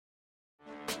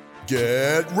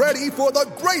Get ready for the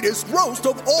greatest roast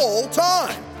of all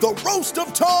time, the Roast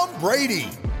of Tom Brady,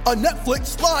 a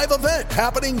Netflix live event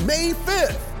happening May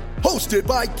 5th. Hosted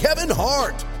by Kevin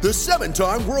Hart, the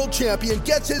 7-time world champion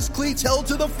gets his cleats held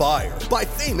to the fire by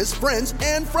famous friends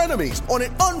and frenemies on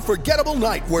an unforgettable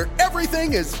night where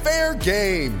everything is fair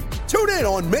game. Tune in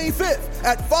on May 5th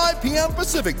at 5 p.m.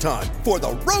 Pacific time for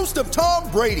the Roast of Tom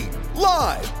Brady,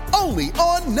 live only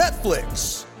on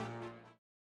Netflix.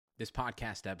 This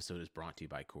podcast episode is brought to you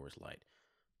by Coors Light.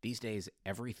 These days,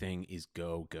 everything is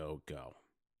go, go, go.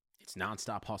 It's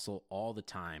nonstop hustle all the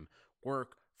time.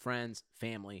 Work, friends,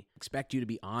 family, expect you to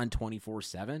be on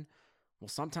 24/7? Well,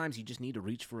 sometimes you just need to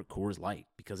reach for a Coors Light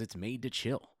because it's made to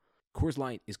chill. Coors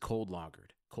Light is cold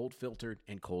lagered, cold filtered,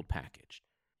 and cold packaged.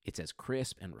 It's as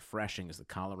crisp and refreshing as the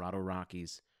Colorado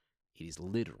Rockies. It is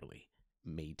literally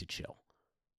made to chill.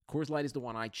 Coors Light is the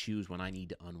one I choose when I need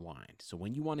to unwind. So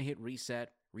when you want to hit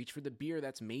reset, reach for the beer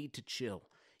that's made to chill.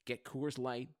 Get Coors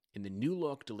Light in the new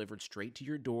look delivered straight to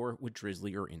your door with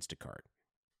Drizzly or Instacart.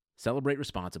 Celebrate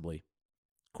responsibly.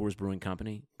 Coors Brewing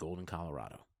Company, Golden,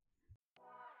 Colorado.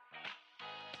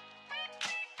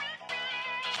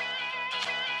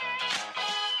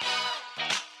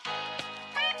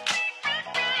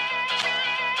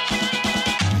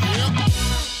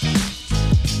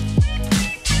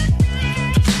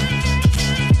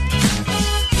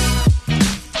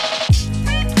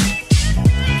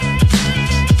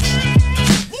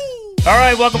 All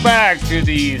right, welcome back to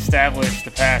the Establish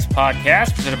the Pass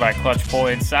podcast presented by Clutch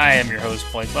Points. I am your host,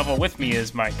 Blake Lovell. With me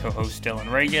is my co-host,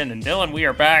 Dylan Reagan. And Dylan, we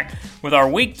are back with our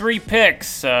Week 3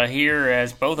 picks here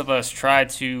as both of us try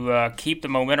to keep the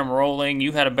momentum rolling.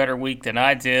 You had a better week than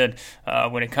I did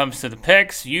when it comes to the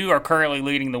picks. You are currently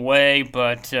leading the way,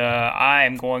 but I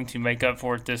am going to make up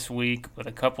for it this week with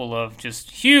a couple of just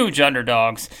huge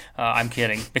underdogs. I'm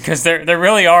kidding, because there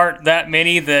really aren't that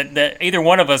many that either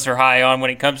one of us are high on when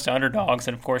it comes to underdogs.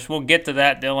 And, of course, we'll get to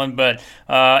that, Dylan. But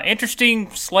interesting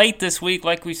slate this week,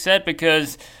 like we said,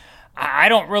 because I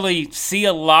don't really see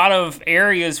a lot of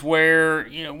areas where,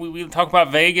 you know, we talk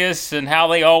about Vegas and how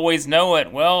they always know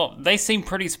it. Well, they seem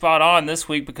pretty spot on this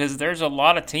week because there's a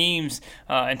lot of teams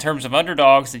in terms of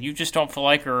underdogs that you just don't feel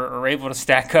like are able to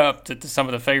stack up to some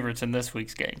of the favorites in this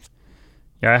week's games.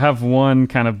 Yeah, I have one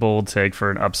kind of bold take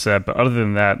for an upset, but other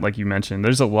than that, like you mentioned,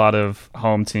 there's a lot of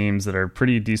home teams that are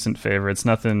pretty decent favorites.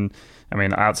 Nothing, I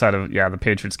mean, outside of, the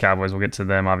Patriots, Cowboys, we'll get to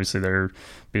them. Obviously, they're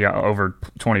over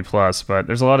 20 plus, but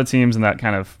there's a lot of teams in that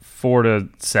kind of 4 to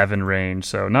 7 range.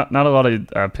 So not a lot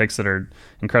of picks that are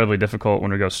incredibly difficult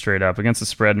when we go straight up. Against the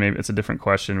spread, maybe it's a different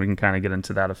question. We can kind of get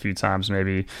into that a few times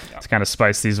maybe to kind of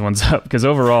spice these ones up, because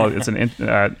overall it's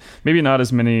maybe not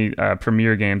as many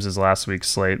premier games as last week's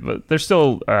slate, but there's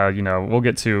still, we'll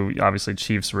get to obviously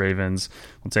Chiefs, Ravens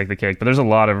will take the cake, but there's a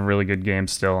lot of really good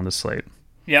games still on the slate.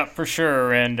 Yeah, for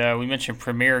sure. And we mentioned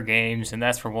premier games, and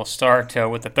that's where we'll start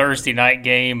with the Thursday night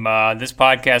game. This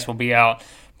podcast will be out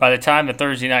by the time the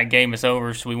Thursday night game is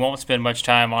over, so we won't spend much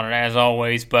time on it as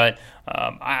always. But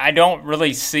I don't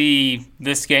really see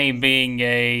this game being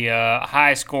a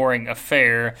high-scoring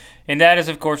affair. And that is,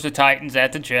 of course, the Titans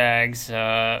at the Jags,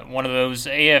 one of those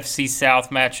AFC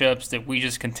South matchups that we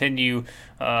just continue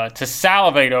to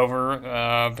salivate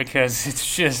over because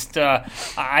it's just,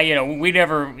 we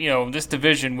never, this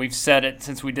division, we've said it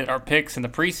since we did our picks in the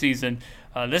preseason,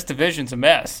 this division's a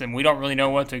mess, and we don't really know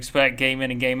what to expect game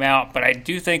in and game out, but I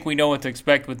do think we know what to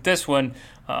expect with this one.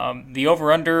 The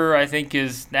over-under, I think,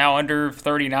 is now under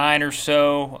 39 or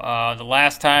so. The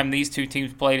last time these two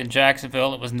teams played in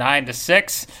Jacksonville, it was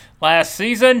 9-6 last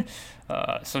season.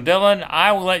 So, Dylan,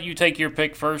 I will let you take your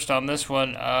pick first on this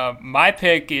one. My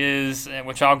pick is,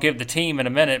 which I'll give the team in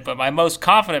a minute, but my most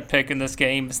confident pick in this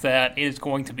game is that it is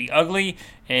going to be ugly,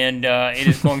 and it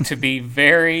is going to be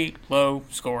very low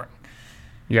scoring.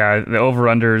 Yeah, the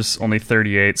over-under's only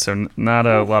 38, so not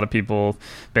a lot of people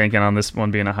banking on this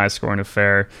one being a high-scoring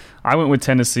affair. I went with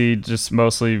Tennessee just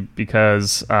mostly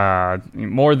because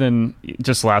more than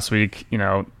just last week,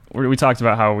 we talked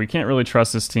about how we can't really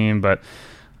trust this team, but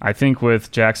I think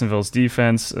with Jacksonville's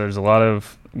defense, there's a lot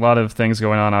of things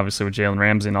going on, obviously, with Jalen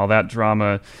Ramsey and all that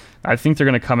drama. I think they're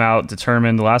going to come out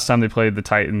determined. The last time they played the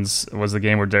Titans was the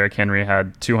game where Derrick Henry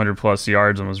had 200-plus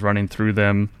yards and was running through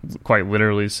them quite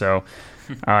literally, so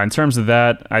In terms of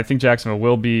that, I think Jacksonville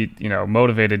will be,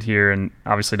 motivated here, and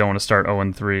obviously don't want to start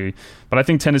 0-3. But I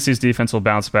think Tennessee's defense will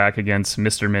bounce back against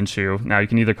Mr. Minshew. Now, you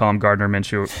can either call him Gardner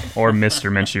Minshew or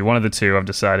Mr. Minshew. One of the two, I've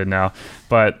decided now.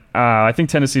 But I think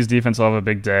Tennessee's defense will have a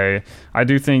big day. I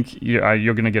do think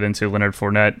you're going to get into Leonard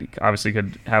Fournette. Obviously,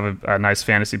 could have a nice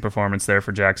fantasy performance there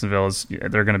for Jacksonville.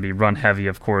 They're going to be run heavy,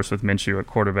 of course, with Minshew at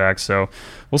quarterback. So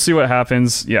we'll see what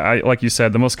happens. Yeah, like you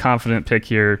said, the most confident pick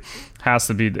here has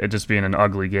to be it just being an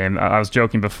ugly game. I was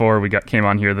joking before we came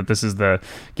on here that this is the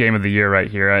game of the year right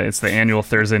here. It's the annual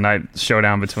Thursday night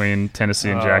showdown between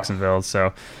Tennessee and Jacksonville.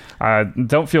 So I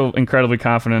don't feel incredibly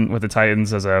confident with the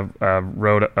Titans as a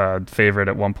road favorite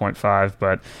at 1.5,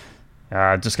 but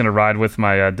just going to ride with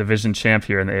my division champ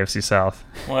here in the AFC South.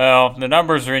 Well, the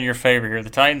numbers are in your favor here. The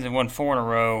Titans have won 4 in a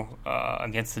row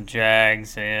against the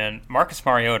Jags, and Marcus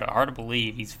Mariota, hard to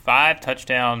believe, he's 5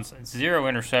 touchdowns, 0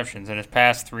 interceptions in his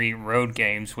past 3 road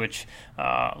games, which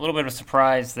a little bit of a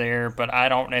surprise there, but I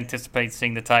don't anticipate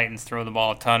seeing the Titans throw the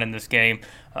ball a ton in this game.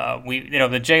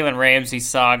 The Jalen Ramsey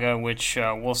saga, which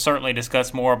we'll certainly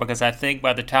discuss more, because I think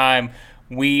by the time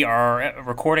we are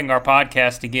recording our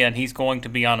podcast again, he's going to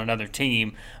be on another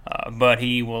team, but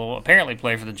he will apparently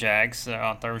play for the Jags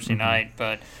on Thursday night.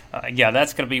 But,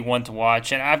 that's going to be one to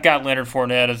watch. And I've got Leonard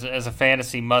Fournette as a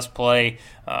fantasy must-play.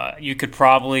 You could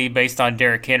probably, based on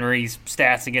Derrick Henry's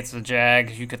stats against the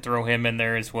Jags, you could throw him in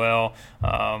there as well.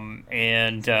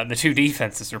 And the 2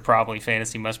 defenses are probably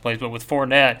fantasy must-plays. But with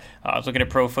Fournette, I was looking at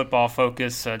Pro Football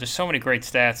Focus, just so many great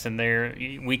stats in there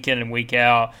week in and week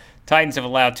out. Titans have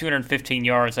allowed 215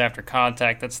 yards after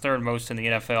contact. That's 3rd most in the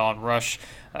NFL on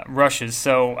rushes.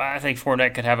 So I think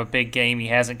Fournette could have a big game. He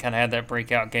hasn't kind of had that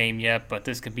breakout game yet, but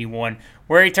this could be one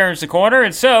where he turns the corner.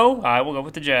 And so I will go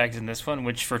with the Jags in this one,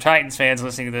 which for Titans fans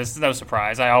listening to this, no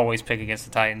surprise. I always pick against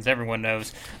the Titans. Everyone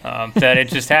knows that it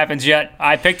just happens. Yet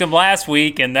I picked them last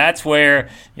week, and that's where,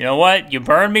 you know what, you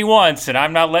burned me once, and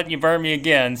I'm not letting you burn me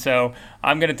again. So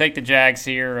I'm going to take the Jags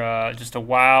here, just a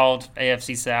wild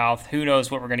AFC South. Who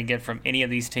knows what we're going to get from any of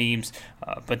these teams,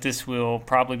 but this will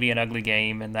probably be an ugly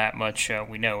game, and that much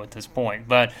we know at this point.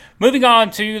 But moving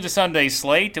on to the Sunday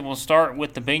slate, and we'll start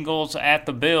with the Bengals at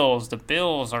the Bills. The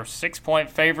Bills are 6-point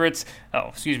favorites. Oh,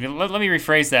 excuse me. Let me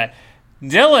rephrase that.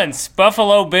 Dylan's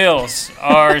Buffalo Bills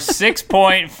are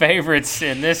 6-point favorites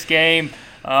in this game.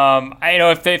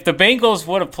 If the Bengals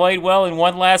would have played well and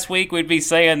won last week, we'd be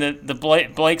saying that the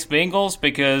Blake's Bengals,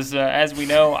 because as we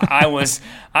know, I was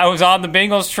on the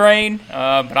Bengals train,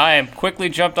 but I am quickly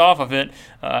jumped off of it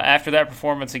after that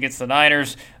performance against the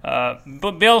Niners.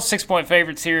 But Bills 6-point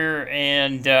favorites here,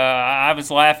 and I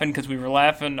was laughing because we were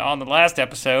laughing on the last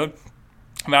episode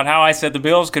about how I said the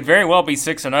Bills could very well be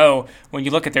 6-0 when you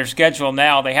look at their schedule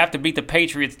now. They have to beat the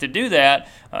Patriots to do that,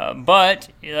 but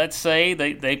let's say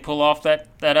they pull off that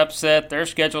upset. Their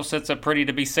schedule sets up pretty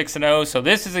to be 6-0. So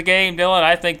this is a game, Dylan,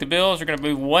 I think the Bills are going to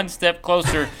move one step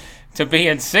closer to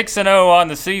being 6-0 on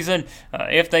the season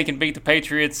if they can beat the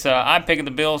Patriots. I'm picking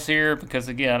the Bills here because,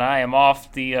 again, I am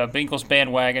off the Bengals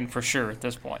bandwagon for sure at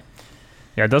this point.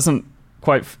 Yeah, it doesn't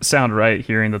quite sound right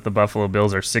hearing that the Buffalo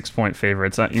Bills are 6-point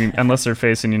favorites, unless they're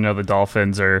facing, the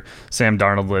Dolphins or Sam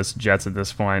Darnold-less Jets at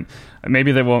this point.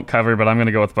 Maybe they won't cover, but I'm going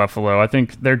to go with Buffalo. I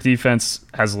think their defense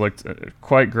has looked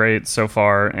quite great so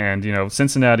far, and,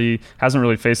 Cincinnati hasn't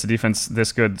really faced a defense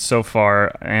this good so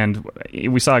far, and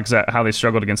we saw how they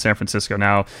struggled against San Francisco.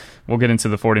 Now, we'll get into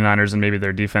the 49ers and maybe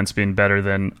their defense being better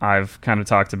than I've kind of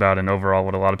talked about and overall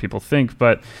what a lot of people think,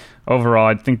 but overall,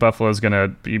 I think Buffalo is going to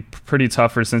be pretty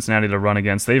tough for Cincinnati to run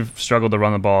against. They've struggled to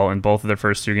run the ball in both of their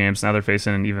first 2 games. Now they're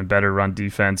facing an even better run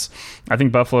defense. I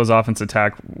think Buffalo's offense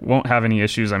attack won't have any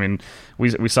issues. I mean,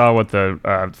 we saw what the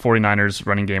 49ers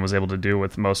running game was able to do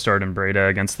with Mostert and Breida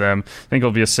against them. I think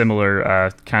it'll be a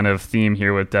similar kind of theme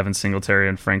here with Devin Singletary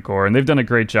and Frank Gore, and they've done a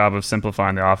great job of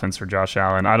simplifying the offense for Josh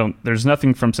Allen. There's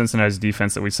nothing from Cincinnati's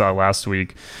defense that we saw last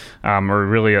week, or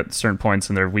really at certain points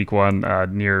in their Week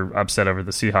 1 near upset over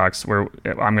the Seahawks, where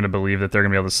I'm going to believe that they're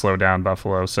going to be able to slow down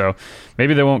Buffalo. So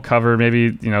maybe they won't cover.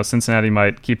 Maybe Cincinnati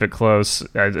might keep it close.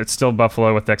 It's still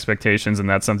Buffalo with expectations, and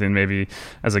that's something maybe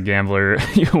as a gambler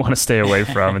you want to stay away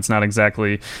from. It's not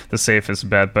exactly the safest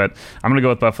bet, but I'm going to go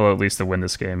with Buffalo at least to win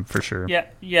this game for sure.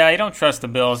 Yeah, you don't trust the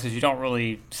Bills because you don't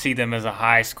really see them as a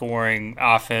high-scoring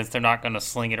offense. They're not going to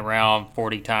sling it around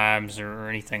 40 times or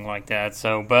anything like that.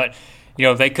 So, but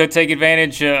they could take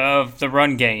advantage of the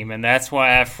run game, and that's why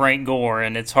I have Frank Gore.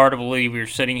 And it's hard to believe we're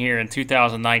sitting here in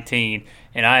 2019,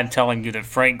 and I am telling you that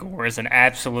Frank Gore is an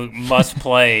absolute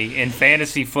must-play in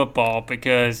fantasy football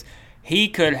because he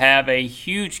could have a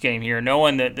huge game here,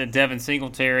 knowing that Devin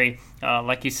Singletary,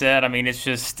 like you said, I mean, it's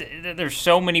just there's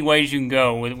so many ways you can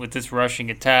go with this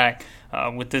rushing attack.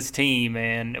 With this team,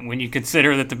 and when you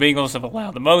consider that the Bengals have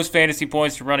allowed the most fantasy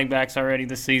points to running backs already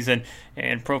this season,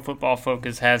 and Pro Football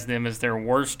Focus has them as their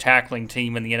worst tackling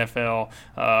team in the NFL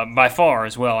by far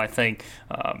as well, I think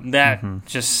that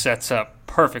just sets up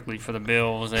perfectly for the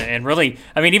Bills. And really,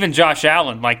 I mean, even Josh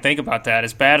Allen, like, think about that.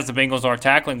 As bad as the Bengals are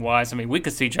tackling-wise, I mean, we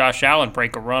could see Josh Allen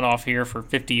break a run off here for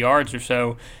 50 yards or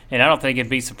so, and I don't think it'd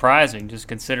be surprising just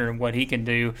considering what he can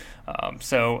do.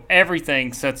 So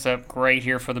everything sets up great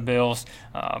here for the Bills.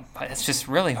 But it's just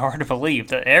really hard to believe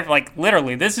that,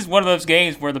 literally, this is one of those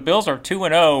games where the Bills are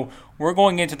 2-0. We're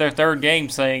going into their third game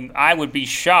saying, I would be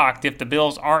shocked if the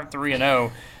Bills aren't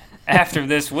 3-0 after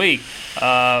this week.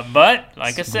 But,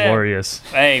 like I said, glorious.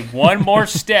 Hey, one more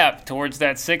step towards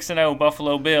that 6-0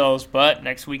 Buffalo Bills. But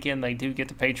next weekend they do get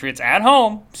the Patriots at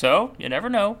home, so you never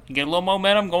know. You get a little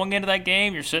momentum going into that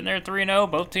game. You're sitting there at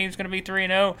 3-0. Both teams going to be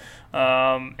 3-0.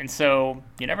 And so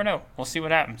you never know. We'll see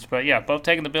what happens. But, yeah, both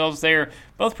taking the Bills there.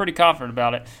 Both pretty confident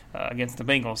about it against the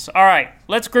Bengals. All right,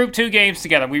 let's group two games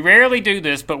together. We rarely do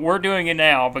this, but we're doing it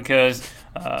now because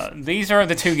these are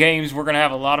the two games we're going to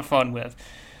have a lot of fun with.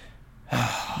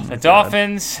 The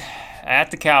Dolphins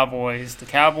at the Cowboys. The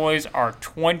Cowboys are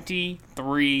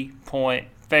 23-point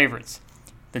favorites.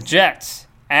 The Jets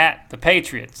at the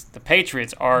Patriots. The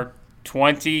Patriots are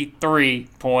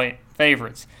 23-point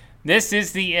favorites. This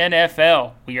is the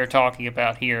NFL we are talking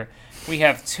about here. We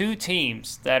have two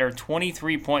teams that are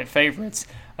 23-point favorites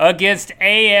against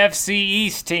AFC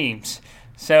East teams.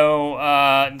 So,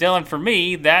 Dylan, for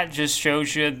me, that just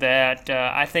shows you that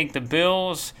I think the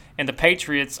Bills and the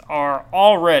Patriots are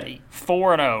already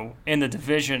 4-0 in the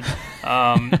division.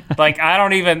 I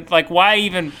don't even why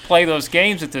even play those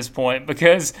games at this point?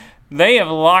 Because they have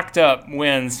locked up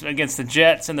wins against the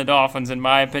Jets and the Dolphins, in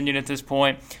my opinion, at this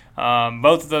point.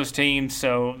 Both of those teams.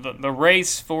 So the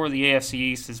race for the AFC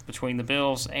East is between the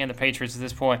Bills and the Patriots at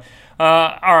this point.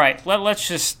 All right,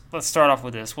 let's start off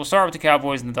with this. We'll start with the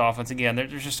Cowboys and the Dolphins. Again,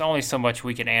 there's just only so much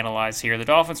we can analyze here. The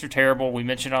Dolphins are terrible. We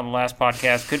mentioned on the last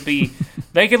podcast,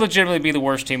 they could legitimately be the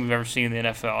worst team we've ever seen in the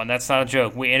NFL, and that's not a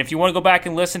joke. And if you want to go back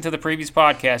and listen to the previous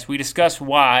podcast, we discussed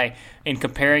why in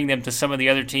comparing them to some of the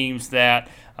other teams that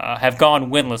have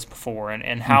gone winless before,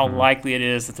 and how likely it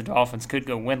is that the Dolphins could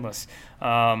go winless.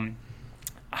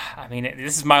 I mean,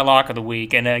 this is my lock of the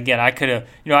week, and again, I could have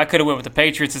went with the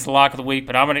Patriots as the lock of the week,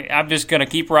 but I'm just gonna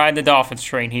keep riding the Dolphins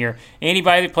train here.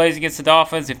 Anybody that plays against the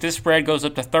Dolphins, if this spread goes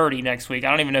up to 30 next week, I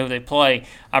don't even know who they play,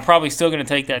 I'm probably still gonna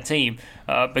take that team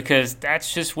because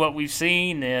that's just what we've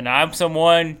seen. And I'm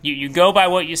someone you go by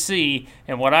what you see,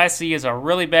 and what I see is a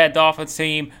really bad Dolphins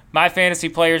team. My fantasy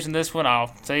players in this one,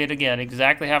 I'll say it again,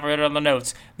 exactly how I read it on the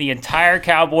notes. The entire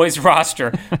Cowboys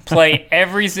roster, play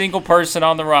every single person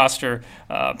on the roster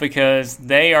because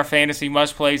they are fantasy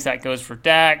must-plays. That goes for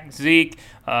Dak, Zeke,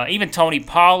 even Tony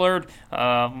Pollard,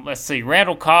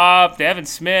 Randall Cobb, Devin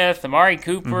Smith, Amari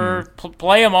Cooper.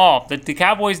 Play them all. The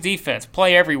Cowboys defense,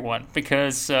 play everyone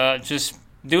because just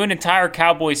do an entire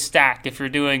Cowboys stack if you're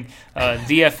doing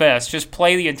DFS. Just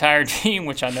play the entire team,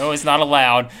 which I know is not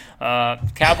allowed.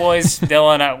 Cowboys,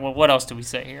 Dylan, what else do we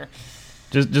say here?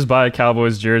 Just buy a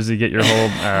Cowboys jersey, get your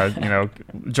whole,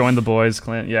 join the boys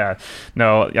clan. Yeah.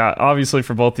 No, yeah, obviously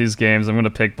for both these games, I'm going to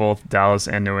pick both Dallas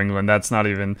and New England. That's not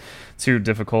even too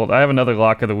difficult. I have another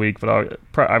lock of the week, but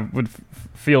I would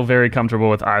feel very comfortable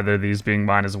with either of these being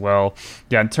mine as well.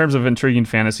 Yeah, in terms of intriguing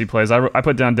fantasy plays, I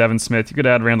put down Devin Smith. You could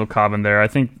add Randall Cobb in there. I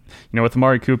think, with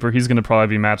Amari Cooper, he's going to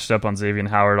probably be matched up on Xavier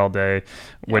Howard all day,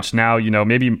 which now,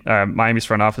 maybe Miami's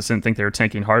front office didn't think they were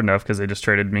tanking hard enough because they just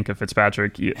traded Minkah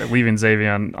Fitzpatrick, leaving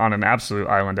Xavier on an absolute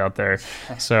island out there.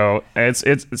 So it's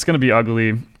going to be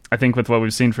ugly. I think with what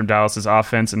we've seen from Dallas's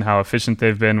offense and how efficient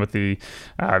they've been with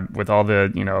with all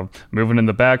the moving in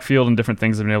the backfield and different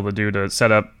things they've been able to do to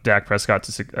set up Dak Prescott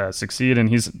to succeed, and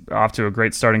he's off to a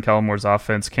great start in Kellen Moore's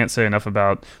offense. Can't say enough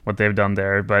about what they've done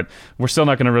there, but we're still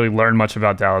not going to really learn much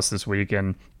about Dallas this week,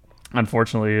 and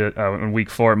unfortunately, in Week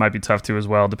 4 it might be tough too as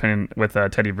well, depending with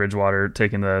Teddy Bridgewater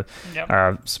taking the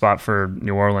spot for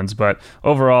New Orleans. But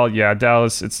overall, yeah,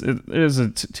 Dallas, it is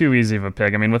too easy of a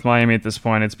pick. I mean, with Miami at this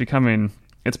point, it's becoming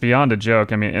it's beyond a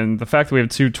joke. I mean, and the fact that we have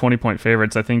two 20-point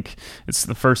favorites, I think it's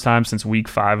the first time since week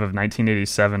 5 of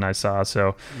 1987 I saw.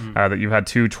 So that you've had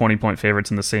two 20-point favorites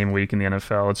in the same week in the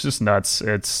NFL. It's just nuts.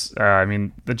 It's, I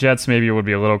mean, the Jets maybe would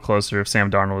be a little closer if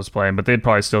Sam Darnold was playing, but they'd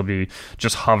probably still be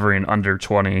just hovering under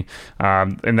 20.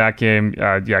 In that game,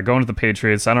 going to the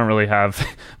Patriots, I don't really have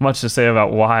much to say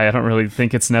about why. I don't really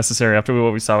think it's necessary after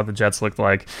what we saw what the Jets looked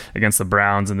like against the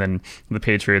Browns, and then the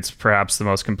Patriots, perhaps the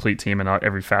most complete team in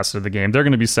every facet of the game. They're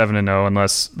going to be 7-0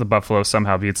 unless the Buffalo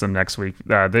somehow beats them next week.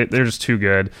 They're just too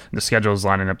good. The schedule is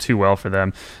lining up too well for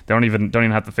them. They don't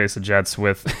even have to face the Jets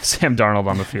with Sam Darnold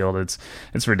on the field.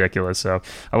 It's ridiculous. So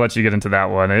I'll let you get into that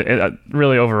one. It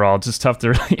really overall, it's just tough to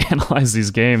really analyze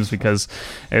these games because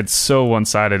it's so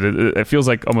one-sided. It feels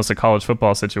like almost a college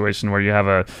football situation where you have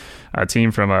a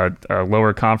team from a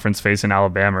lower conference facing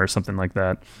Alabama or something like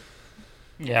that.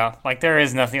 Yeah, like there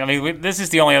is nothing. I mean, this is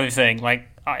the only other thing. Like,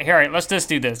 all right, let's just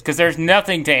do this because there's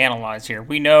nothing to analyze here.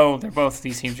 We know they're both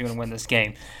these teams are going to win this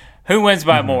game. Who wins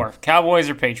by more, Cowboys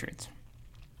or Patriots?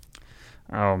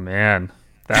 Oh man,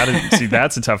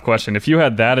 that's a tough question. If you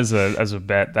had that as a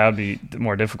bet, that would be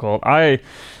more difficult. I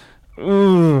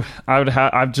would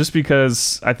have just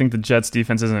because I think the Jets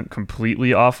defense isn't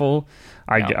completely awful.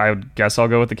 I would guess I'll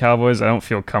go with the Cowboys. I don't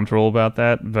feel comfortable about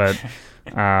that, but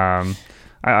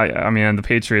I mean, the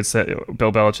Patriots,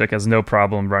 Bill Belichick has no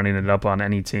problem running it up on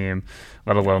any team,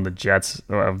 let alone the Jets,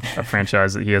 a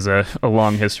franchise that he has a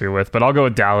long history with. But I'll go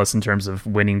with Dallas in terms of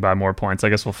winning by more points. I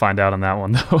guess we'll find out on that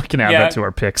one, though. We can add that to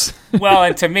our picks. Well,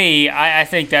 and to me, I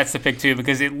think that's the pick, too,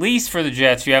 because at least for the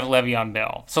Jets, you have Le'Veon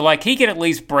Bell. So, like, he can at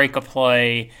least break a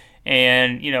play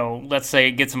and, let's say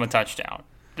it gets him a touchdown.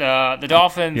 The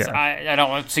Dolphins, I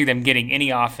don't see them getting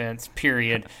any offense,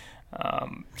 period.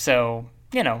 So...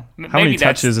 how many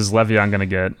touches is Le'Veon going to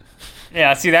get?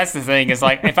 Yeah, see, that's the thing. Is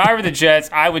like, if I were the Jets,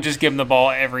 I would just give him the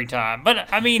ball every time. But,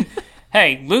 I mean,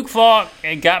 hey, Luke Falk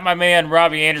got my man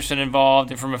Robbie Anderson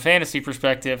involved. And from a fantasy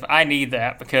perspective, I need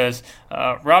that because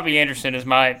Robbie Anderson is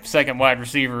my second wide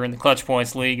receiver in the Clutch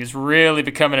Points League. Is really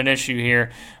becoming an issue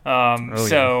here.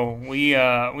 So we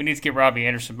need to get Robbie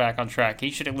Anderson back on track.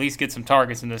 He should at least get some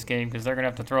targets in this game because they're going to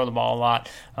have to throw the ball a lot.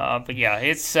 But, yeah,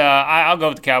 it's I'll go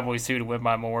with the Cowboys, too, to win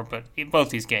by more. But in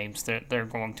both these games, they're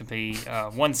going to be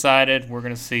one-sided. We're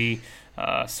going to see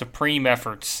supreme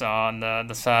efforts on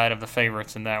the side of the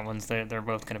favorites in that ones. They're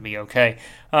both going to be okay.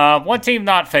 One team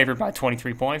not favored by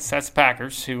 23 points, that's the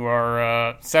Packers, who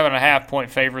are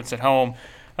 7.5-point favorites at home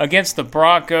against the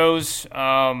Broncos.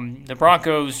 The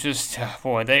Broncos just,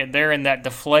 they're in that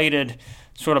deflated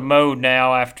sort of mode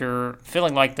now after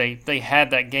feeling like they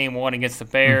had that game won against the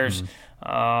Bears.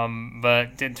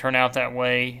 But didn't turn out that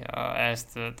way as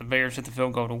the Bears hit the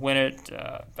field goal to win it.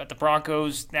 But the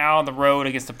Broncos now on the road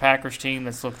against the Packers team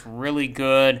that's looked really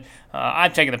good.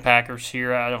 I'm taking the Packers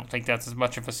here. I don't think that's as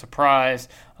much of a surprise.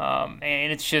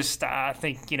 And it's just, I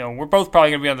think, we're both probably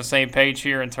going to be on the same page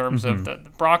here in terms of the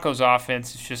Broncos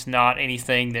offense. It's just not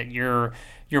anything that you're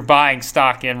buying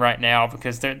stock in right now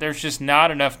because there's just not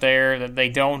enough there that they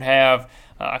don't have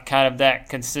kind of that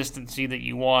consistency that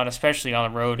you want, especially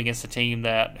on the road against a team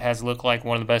that has looked like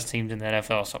one of the best teams in the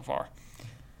NFL so far.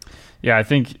 Yeah, I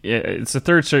think it's the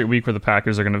third straight week where the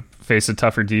Packers are going to face a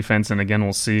tougher defense, and again,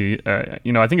 we'll see. I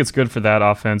think it's good for that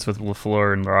offense with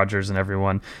LaFleur and Rodgers and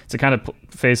everyone to kind of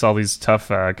face all these tough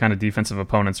kind of defensive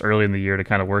opponents early in the year to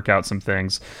kind of work out some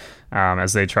things.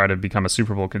 As they try to become a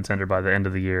Super Bowl contender by the end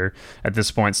of the year. At this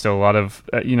point, still a lot of,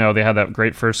 they had that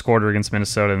great first quarter against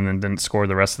Minnesota and then didn't score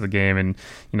the rest of the game. And,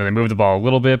 they moved the ball a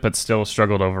little bit, but still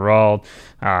struggled overall.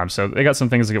 So they got some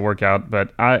things to get worked out.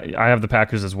 But I have the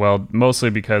Packers as well, mostly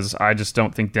because I just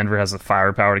don't think Denver has the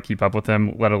firepower to keep up with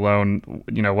them, let alone,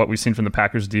 what we've seen from the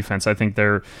Packers defense. I think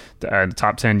they're a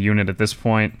top 10 unit at this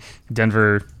point.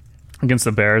 Denver... Against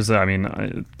the Bears,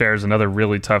 Bears, another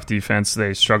really tough defense.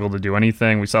 They struggled to do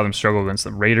anything. We saw them struggle against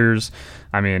the Raiders.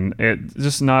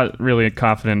 Just not really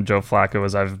confident in Joe Flacco,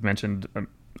 as I've mentioned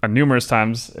numerous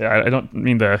times. I don't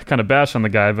mean to kind of bash on the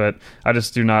guy, but I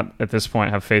just do not, at this point,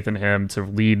 have faith in him to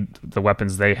lead the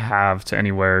weapons they have to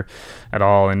anywhere at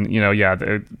all. And,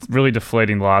 they're really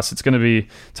deflating loss. It's going to be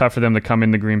tough for them to come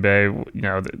into Green Bay,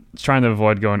 trying to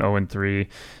avoid going 0-3.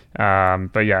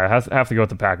 But yeah, I have to go with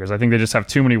the Packers. I think they just have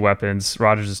too many weapons.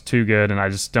 Rodgers is too good, and I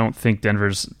just don't think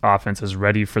Denver's offense is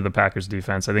ready for the Packers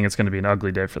defense. I think it's going to be an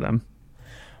ugly day for them.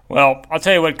 Well, I'll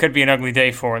tell you what could be an ugly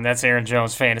day for, and that's Aaron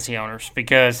Jones fantasy owners,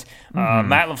 because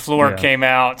Matt LaFleur came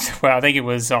out, I think it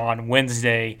was on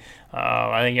Wednesday,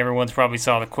 I think everyone's probably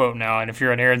saw the quote now, and if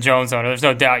you're an Aaron Jones owner, there's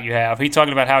no doubt you have. He's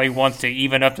talking about how he wants to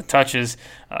even up the touches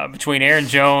between Aaron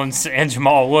Jones and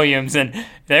Jamal Williams, and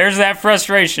there's that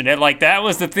frustration. That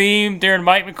was the theme during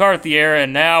Mike McCarthy era,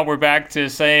 and now we're back to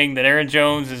saying that Aaron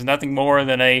Jones is nothing more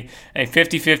than a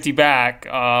 50-50 back.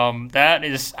 That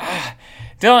is...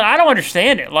 Dylan, I don't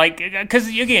understand it. Because,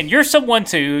 again, you're someone,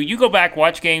 too. You go back,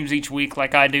 watch games each week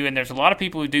like I do, and there's a lot of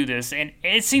people who do this. And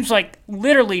it seems like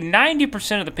literally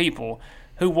 90% of the people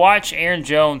who watch Aaron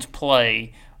Jones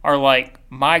play are like,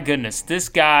 my goodness, this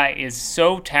guy is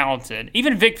so talented.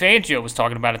 Even Vic Fangio was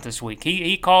talking about it this week.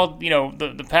 He called,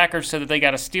 the Packers said that they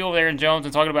got a steal of Aaron Jones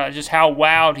and talking about just how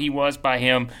wowed he was by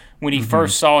him when he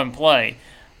first saw him play.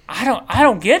 I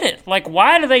don't get it.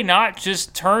 Why do they not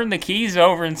just turn the keys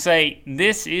over and say,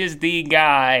 this is the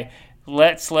guy,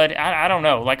 I don't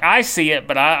know. I see it,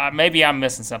 but maybe I'm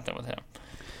missing something with him.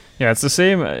 Yeah, it's the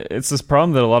same. It's this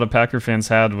problem that a lot of Packer fans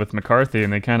had with McCarthy,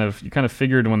 and you kind of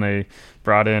figured when they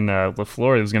brought in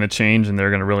LaFleur, it was going to change, and they're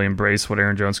going to really embrace what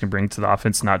Aaron Jones can bring to the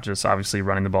offense, not just obviously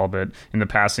running the ball, but in the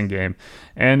passing game.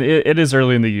 And it is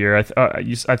early in the year.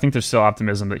 I think there's still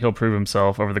optimism that he'll prove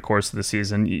himself over the course of the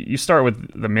season. You start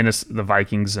with the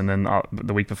Vikings, and then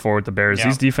the week before with the Bears. Yeah.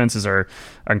 These defenses are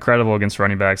incredible against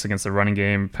running backs, against the running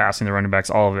game, passing the running backs,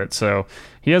 all of it. So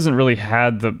he hasn't really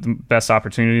had the best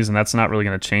opportunities, and that's not really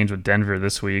going to change with Denver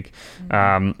this week.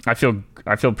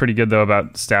 I feel pretty good, though,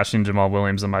 about stashing Jamal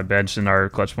Williams on my bench in our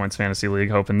Clutch Points Fantasy League,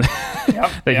 hoping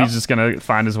that, he's just going to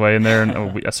find his way in there in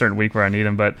a certain week where I need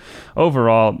him. But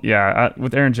overall,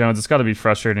 with Aaron Jones, it's got to be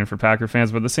frustrating for Packer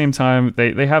fans. But at the same time,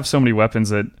 they have so many weapons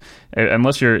that,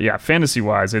 unless you're,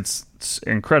 fantasy-wise, it's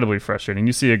incredibly frustrating.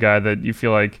 You see a guy that you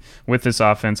feel like with this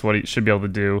offense, what he should be able to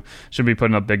do, should be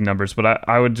putting up big numbers. But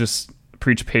I would just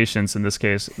preach patience in this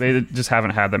case. They just haven't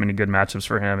had that many good matchups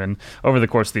for him, and over the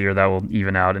course of the year that will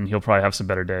even out, and he'll probably have some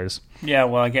better days. Yeah,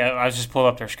 well, I was just pulled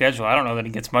up their schedule. I don't know that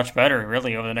it gets much better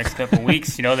really over the next couple of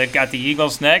weeks. They've got the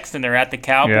Eagles next, and they're at the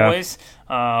Cowboys.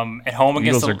 At home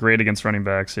against Eagles are great against running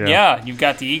backs. Yeah, you've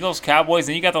got the Eagles, Cowboys,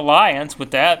 and you got the Lions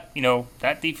with that.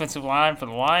 That defensive line for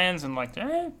the Lions, and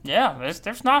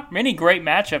there's not many great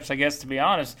matchups, I guess, to be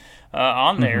honest,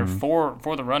 on there for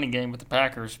the running game with the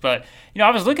Packers. But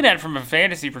I was looking at it from a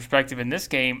fantasy perspective in this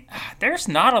game. There's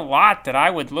not a lot that I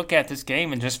would look at this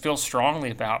game and just feel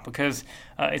strongly about, because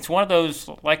it's one of those,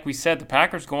 like we said, the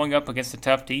Packers going up against a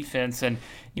tough defense, and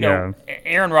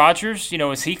Aaron Rodgers,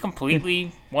 is he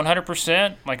completely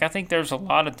 100%? I think there's a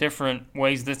lot of different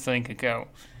ways this thing could go.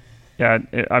 Yeah,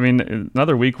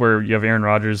 another week where you have Aaron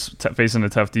Rodgers facing a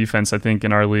tough defense. I think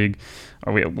in our league,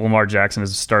 Lamar Jackson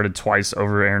has started twice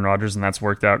over Aaron Rodgers, and that's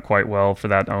worked out quite well for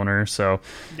that owner. So,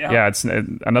 it's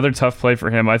another tough play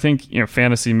for him. I think,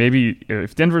 fantasy, maybe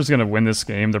if Denver's going to win this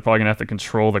game, they're probably going to have to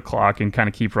control the clock and kind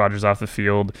of keep Rodgers off the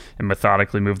field and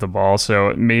methodically move the ball.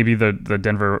 So maybe the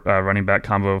Denver running back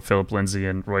combo, Phillip Lindsay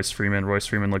and Royce Freeman. Royce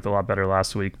Freeman looked a lot better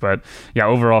last week. But,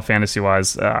 overall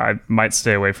fantasy-wise, I might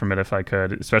stay away from it if I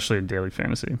could, especially in daily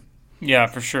fantasy. Yeah,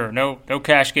 for sure. No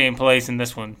cash game plays in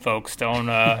this one, folks. Don't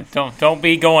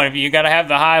be going. You got to have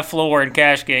the high floor in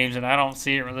cash games, and I don't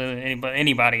see it really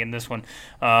anybody in this one.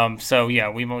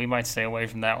 We might stay away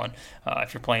from that one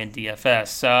if you're playing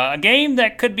DFS. A game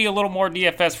that could be a little more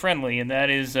DFS friendly, and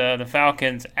that is the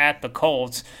Falcons at the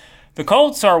Colts. The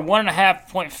Colts are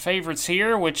 1.5-point favorites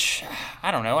here, which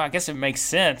I don't know. I guess it makes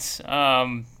sense,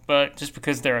 but just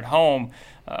because they're at home.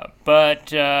 But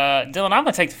Dylan, I'm going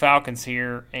to take the Falcons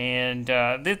here, and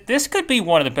this could be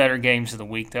one of the better games of the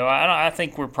week, though. I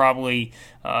think we're probably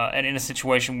in a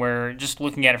situation where, just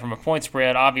looking at it from a point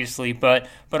spread, obviously, but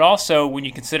also when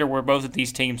you consider where both of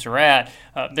these teams are at,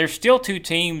 there's still two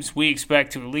teams we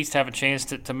expect to at least have a chance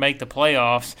to make the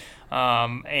playoffs,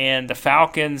 and the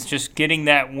Falcons just getting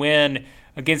that win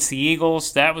against the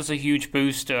Eagles, that was a huge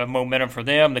boost of momentum for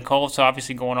them. The Colts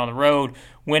obviously going on the road,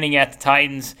 winning at the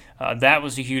Titans, that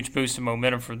was a huge boost of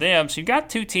momentum for them. So you've got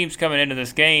two teams coming into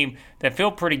this game that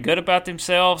feel pretty good about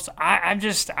themselves.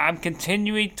 I'm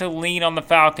continuing to lean on the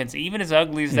Falcons, even as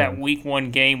ugly as that Week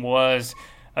 1 game was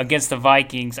against the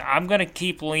Vikings. I'm going to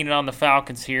keep leaning on the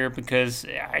Falcons here, because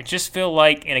I just feel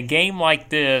like in a game like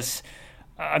this,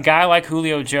 a guy like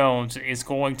Julio Jones is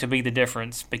going to be the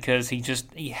difference, because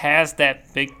he has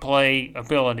that big play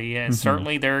ability, and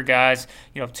certainly there are guys,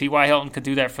 T.Y. Hilton could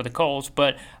do that for the Colts,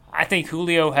 but I think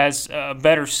Julio has a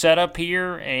better setup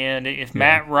here, and if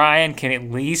Matt Ryan can at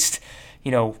least,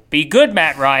 be good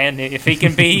Matt Ryan, if he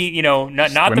can be,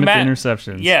 not the Matt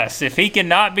interceptions. Yes, if he can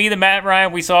not be the Matt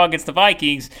Ryan we saw against the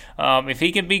Vikings, if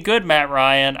he can be good Matt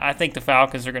Ryan, I think the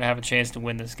Falcons are going to have a chance to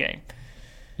win this game.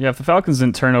 Yeah, if the Falcons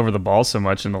didn't turn over the ball so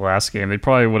much in the last game, they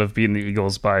probably would have beaten the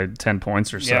Eagles by 10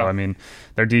 points or so. Yeah. I mean,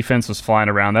 their defense was flying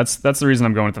around. That's the reason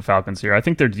I'm going with the Falcons here. I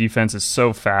think their defense is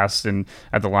so fast, and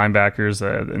at the linebackers,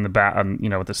 in the back,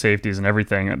 with the safeties and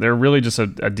everything, they're really just a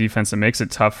defense that makes it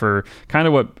tough for kind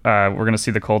of what we're going to see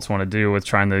the Colts want to do with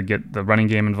trying to get the running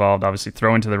game involved. Obviously,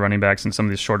 throw into the running backs and some of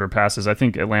these shorter passes. I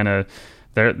think Atlanta,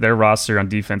 their roster on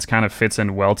defense kind of fits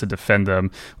in well to defend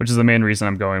them, which is the main reason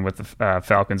I'm going with the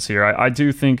Falcons here. I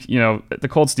do think, the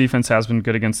Colts defense has been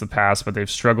good against the pass, but they've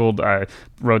struggled. I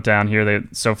wrote down here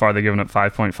so far they've given up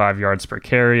 5.5 yards per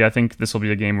carry. I think this will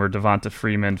be a game where Devonta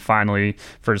Freeman finally,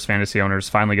 for his fantasy owners,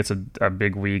 finally gets a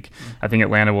big week. I think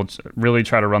Atlanta will really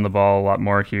try to run the ball a lot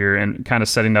more here and kind of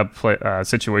setting up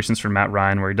situations for Matt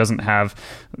Ryan where he doesn't have,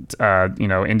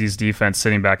 Indy's defense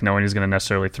sitting back knowing he's going to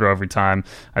necessarily throw every time.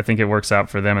 I think it works out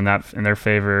for them in their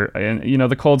favor.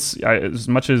 And the Colts, as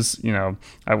much as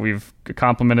we've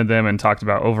complimented them and talked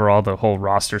about overall the whole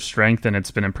roster strength, and it's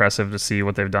been impressive to see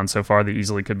what they've done so far. They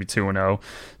easily could be 2-0.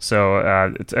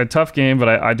 So it's a tough game, but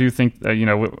I do think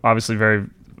obviously very.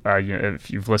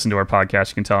 If you've listened to our podcast,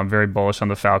 you can tell I'm very bullish on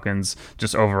the Falcons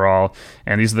just overall.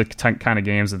 And these are the kind of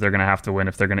games that they're going to have to win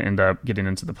if they're going to end up getting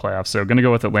into the playoffs. So going to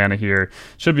go with Atlanta here.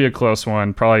 Should be a close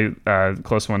one, probably a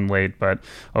close one late, but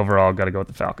overall got to go with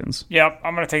the Falcons. Yep,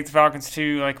 I'm going to take the Falcons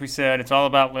too. Like we said, it's all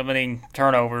about limiting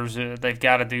turnovers. They've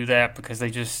got to do that because they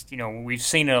just, we've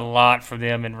seen it a lot for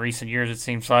them in recent years, it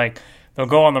seems like. They'll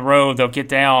go on the road, they'll get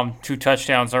down 2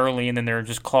 touchdowns early, and then they're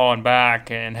just clawing back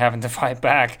and having to fight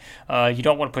back. You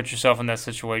don't want to put yourself in that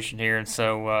situation here, and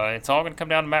so it's all going to come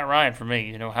down to Matt Ryan for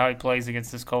me. How he plays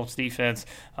against this Colts defense.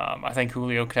 I think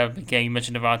Julio could have a big game. You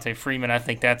mentioned Devonta Freeman. I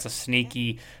think that's a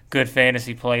sneaky good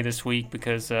fantasy play this week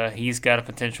because he's got a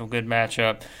potential good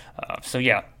matchup. So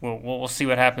yeah, we'll see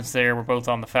what happens there. We're both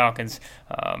on the Falcons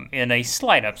in a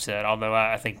slight upset, although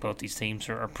I think both these teams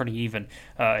are pretty even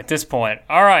at this point.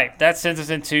 All right, that sends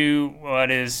us into what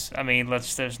is,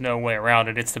 there's no way around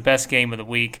it. It's the best game of the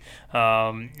week,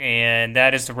 and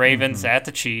that is the Ravens at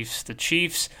the Chiefs. The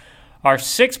Chiefs are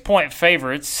 6-point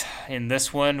favorites in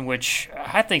this one, which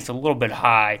I think is a little bit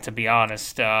high, to be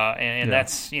honest.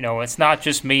 That's, it's not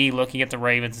just me looking at the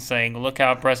Ravens and saying, look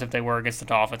how impressive they were against the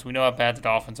Dolphins. We know how bad the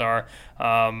Dolphins are.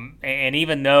 And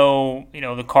even though,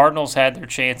 the Cardinals had their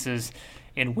chances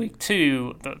in week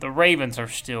 2, the Ravens are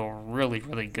still really,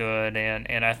 really good,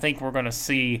 and I think we're going to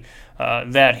see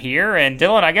that here. And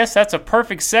Dylan, I guess that's a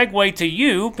perfect segue to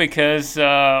you because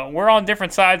we're on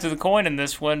different sides of the coin in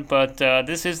this one, but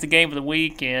this is the game of the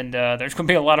week, and there's going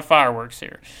to be a lot of fireworks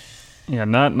here. Yeah,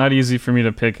 not easy for me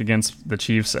to pick against the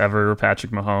Chiefs ever.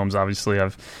 Patrick Mahomes, obviously,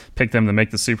 I've picked them to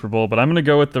make the Super Bowl, but I'm going to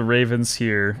go with the Ravens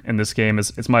here in this game.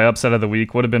 It's my upset of the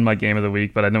week. Would have been my game of the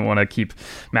week, but I didn't want to keep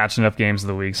matching up games of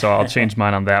the week, so I'll change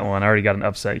mine on that one. I already got an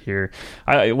upset here.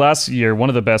 Last year, one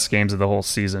of the best games of the whole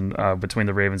season between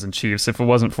the Ravens and Chiefs, if it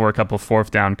wasn't for a couple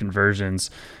fourth down conversions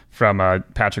from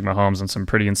Patrick Mahomes and some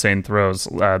pretty insane throws.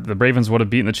 The Ravens would have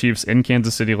beaten the Chiefs in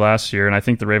Kansas City last year, and I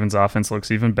think the Ravens' offense looks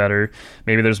even better.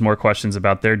 Maybe there's more questions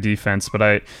about their defense, but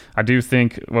I do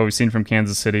think what we've seen from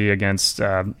Kansas City against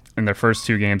in their first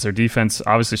 2 games, their defense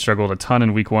obviously struggled a ton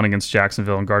in Week 1 against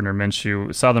Jacksonville and Gardner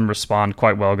Minshew. Saw them respond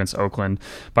quite well against Oakland,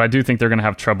 but I do think they're going to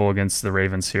have trouble against the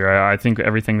Ravens here. I think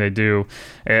everything they do,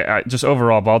 just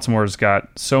overall, Baltimore's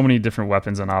got so many different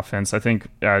weapons on offense. I think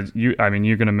you're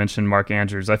going to mention Mark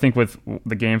Andrews. I think with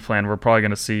the game plan, we're probably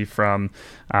going to see from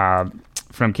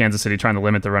Kansas City trying to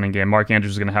limit the running game. Mark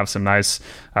Andrews is going to have some nice,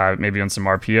 maybe on some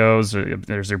RPOs,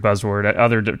 there's your buzzword,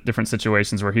 other different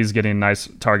situations where he's getting nice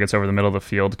targets over the middle of the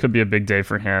field. Could be a big day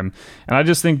for him. And I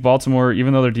just think Baltimore,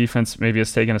 even though their defense maybe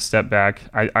has taken a step back,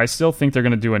 I still think they're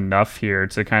going to do enough here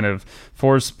to kind of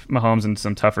force Mahomes into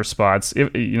some tougher spots.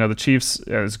 The Chiefs,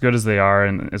 as good as they are,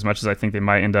 and as much as I think they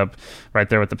might end up right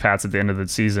there with the Pats at the end of the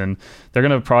season, they're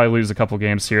going to probably lose a couple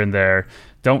games here and there.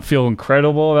 Don't feel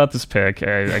incredible about this pick.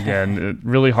 Again,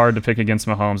 really hard to pick against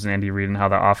Mahomes and Andy Reid and how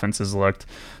the offense has looked.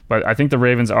 But I think the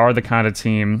Ravens are the kind of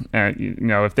team,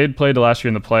 if they'd played last year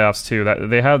in the playoffs too, that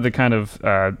they have the kind of,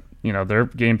 their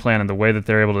game plan and the way that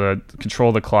they're able to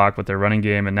control the clock with their running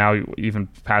game and now even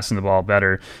passing the ball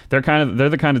better. They're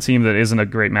the kind of team that isn't a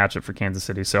great matchup for Kansas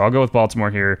City. So I'll go with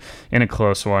Baltimore here in a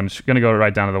close one. Going to go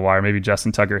right down to the wire. Maybe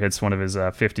Justin Tucker hits one of his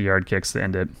 50-yard kicks to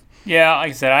end it. Yeah, like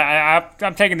I said,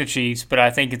 I'm taking the Chiefs, but I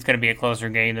think it's going to be a closer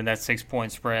game than that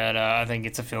 6-point spread. I think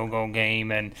it's a field goal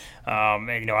game, and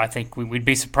I think we'd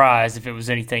be surprised if it was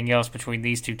anything else between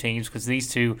these two teams, because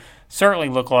these two certainly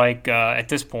look like, at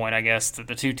this point, I guess,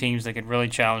 the two teams that could really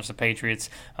challenge the Patriots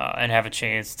and have a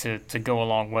chance to go a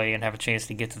long way and have a chance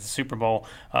to get to the Super Bowl.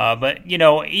 But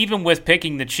even with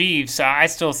picking the Chiefs, I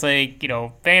still think,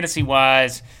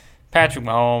 fantasy-wise, Patrick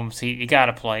Mahomes, you got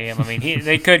to play him. I mean,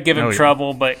 they could give him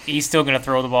trouble, but he's still going to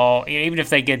throw the ball. Even if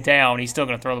they get down, he's still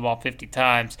going to throw the ball 50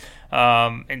 times.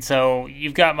 And so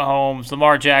you've got Mahomes.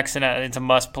 Lamar Jackson, it's a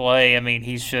must play. I mean,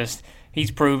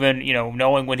 he's proven,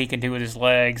 knowing what he can do with his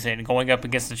legs and going up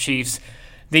against the Chiefs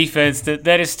defense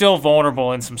that is still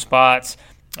vulnerable in some spots.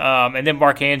 And then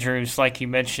Mark Andrews, like you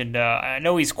mentioned, I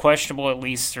know he's questionable, at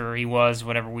least, or he was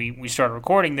whenever we started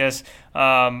recording this.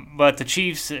 But the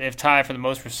Chiefs have tied for the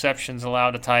most receptions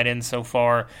allowed to tight end so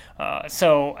far.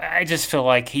 So I just feel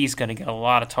like he's going to get a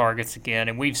lot of targets again,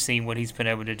 and we've seen what he's been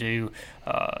able to do,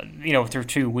 through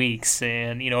 2 weeks.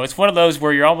 And, it's one of those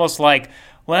where you're almost like,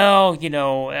 well,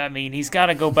 he's got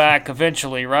to go back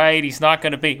eventually, right? He's not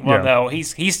going to be. Well, no,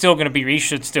 he's still going to be. He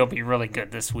should still be really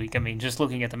good this week. I mean, just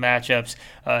looking at the matchups,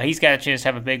 he's got a chance to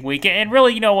have a big week. And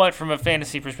really, from a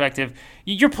fantasy perspective,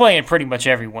 you're playing pretty much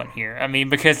everyone here. I mean,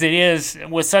 because it is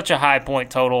with such a high point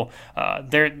total.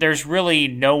 There's really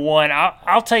no one.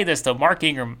 I'll tell you this though, Mark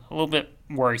Ingram, a little bit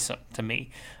worrisome to me.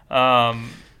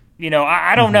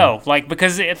 I don't know,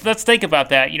 because let's think about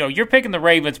that. You're picking the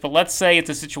Ravens, but let's say it's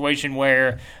a situation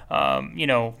where,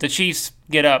 the Chiefs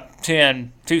get up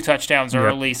 10, 2 touchdowns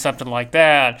early, something like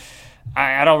that.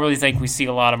 I don't really think we see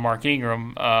a lot of Mark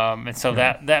Ingram, and so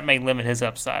that may limit his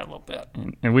upside a little bit.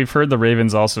 And we've heard the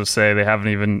Ravens also say they haven't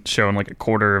even shown like a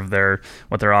quarter of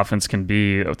what their offense can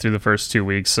be through the first 2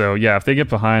 weeks. So yeah, if they get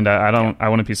behind, I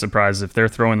wouldn't be surprised if they're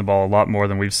throwing the ball a lot more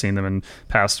than we've seen them in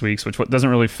past weeks, which doesn't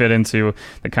really fit into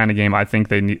the kind of game I think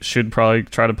they should probably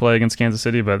try to play against Kansas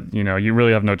City. But you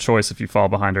really have no choice if you fall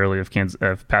behind early if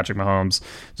Patrick Mahomes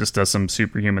just does some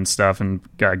superhuman stuff and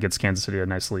gets Kansas City a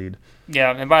nice lead.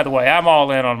 Yeah, and by the way, I'm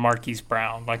all in on Marquise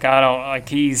Brown.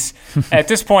 He's at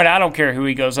this point, I don't care who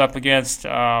he goes up against.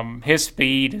 His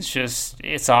speed is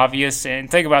it's obvious.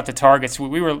 And think about the targets.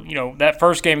 We were, that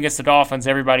first game against the Dolphins,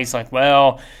 everybody's like,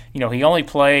 well, he only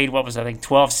played,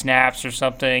 12 snaps or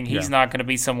something. He's not going to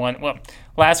be someone. Well,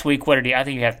 last week, what did he? I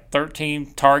think he had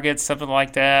 13 targets, something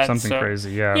like that. Something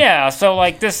crazy, yeah. Yeah, so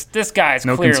this guy is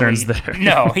no clearly concerns there.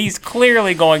 No, he's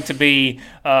clearly going to be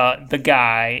the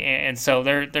guy, and so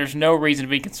there's no reason to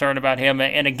be concerned about him.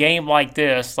 In a game like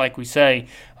this, like we say,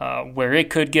 where it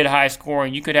could get high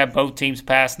scoring, you could have both teams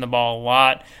passing the ball a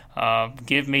lot.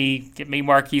 Give me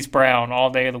Marquise Brown all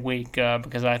day of the week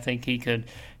because I think he could.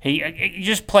 He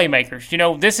just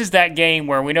playmakers. This is that game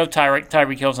where we know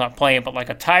Tyreek Hill's not playing, but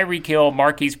like a Tyreek Hill,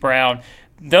 Marquise Brown,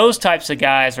 those types of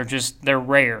guys they're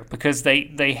rare because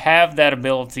they have that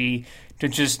ability to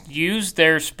just use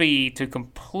their speed to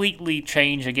completely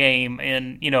change a game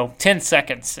in 10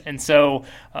 seconds. And so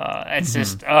it's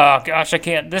just I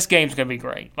can't. This game's gonna be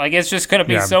great. It's just gonna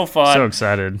be so fun. So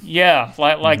excited. Yeah,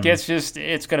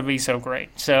 it's gonna be so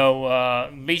great.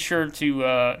 So be sure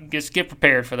to just get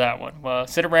prepared for that one.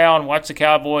 Sit around, watch the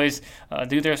Cowboys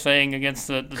do their thing against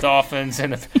the Dolphins,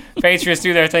 and the Patriots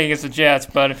do their thing against the Jets.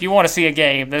 But if you want to see a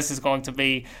game, this is going to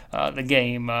be the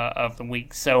game of the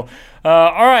week. So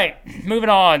all right. Moving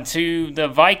on to the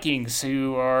Vikings,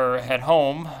 who are at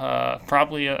home,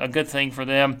 probably a good thing for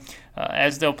them,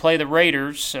 as they'll play the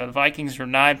Raiders. The Vikings are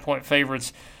 9-point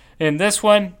favorites in this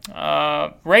one.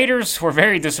 Raiders were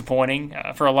very disappointing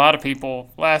for a lot of people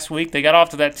last week. They got off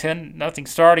to that 10-0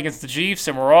 start against the Chiefs,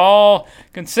 and we're all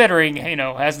considering,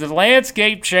 has the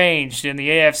landscape changed in the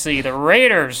AFC? The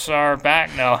Raiders are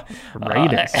back now.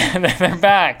 Raiders. They're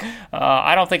back.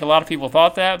 I don't think a lot of people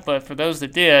thought that, but for those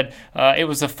that did, it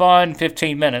was a fun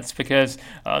 15 minutes because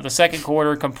the second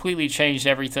quarter completely changed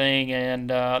everything, and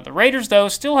the Raiders, though,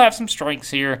 still have some strengths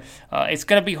here. It's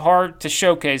going to be hard to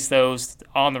showcase those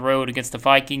on the road against the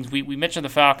Vikings. We mentioned the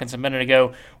Falcons a minute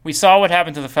ago. We saw what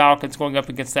happened to the Falcons going up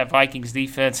against that Vikings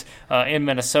defense in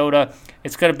Minnesota.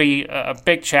 It's going to be a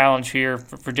big challenge here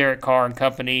for Derek Carr and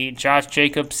company. Josh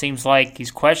Jacobs seems like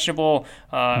he's questionable,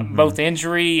 both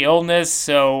injury, illness.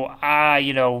 So,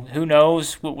 who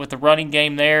knows with the running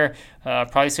game there.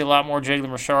 Probably see a lot more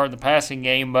Jalen Richard in the passing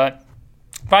game, but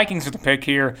Vikings are the pick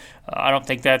here. I don't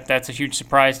think that's a huge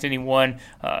surprise to anyone.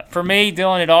 For me,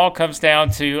 Dylan, it all comes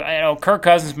down to, Kirk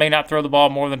Cousins may not throw the ball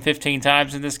more than 15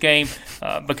 times in this game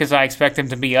because I expect him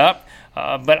to be up.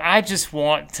 But I just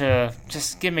want to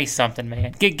give me something,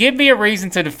 man. Give me a reason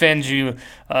to defend you.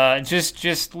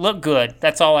 Just look good.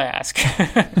 That's all I ask.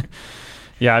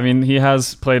 Yeah, I mean, he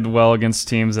has played well against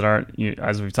teams that aren't,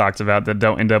 as we've talked about, that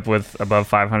don't end up with above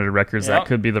 500 records. That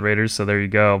could be the Raiders, so there you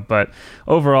go. But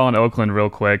overall in Oakland, real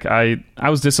quick, I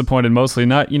was disappointed mostly.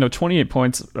 Not, 28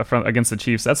 points against the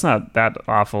Chiefs. That's not that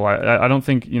awful. I don't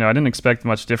think, I didn't expect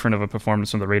much different of a performance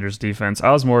from the Raiders defense.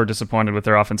 I was more disappointed with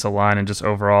their offensive line and just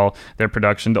overall their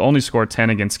production. To only score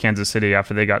 10 against Kansas City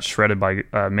after they got shredded by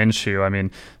Minshew. I mean,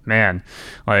 man,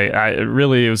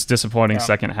 it was disappointing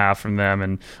second half from them,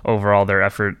 and overall their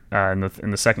effort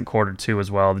in the second quarter too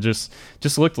as well. They just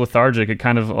looked lethargic. It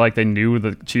kind of like they knew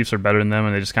the Chiefs are better than them,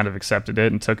 and they just kind of accepted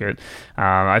it and took it.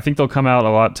 I think they'll come out a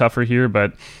lot tougher here,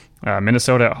 but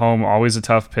Minnesota at home, always a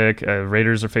tough pick.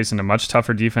 Raiders are facing a much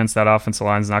tougher defense. That offensive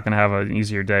line is not going to have an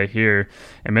easier day here.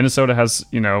 And Minnesota has,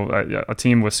 a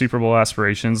team with Super Bowl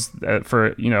aspirations.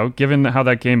 Given how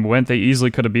that game went, they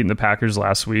easily could have beaten the Packers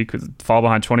last week, fall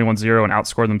behind 21-0 and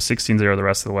outscored them 16-0 the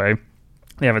rest of the way.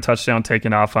 They have a touchdown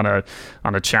taken off on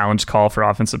a challenge call for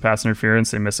offensive pass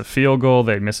interference. They miss a field goal.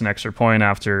 They miss an extra point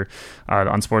after an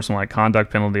unsportsmanlike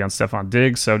conduct penalty on Stephon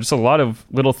Diggs. So just a lot of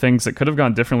little things that could have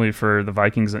gone differently for the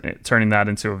Vikings, turning that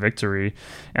into a victory.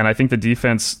 And I think the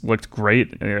defense looked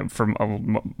great for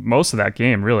most of that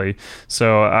game, really.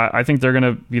 So I think they're going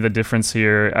to be the difference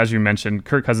here. As you mentioned,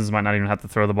 Kirk Cousins might not even have to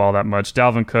throw the ball that much.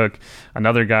 Dalvin Cook,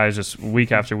 another guy, is just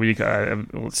week after week.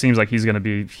 It seems like he's going to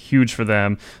be huge for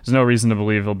them. There's no reason to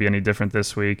believe it'll be any different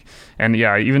this week. And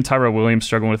yeah, even Tyrell Williams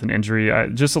struggling with an injury.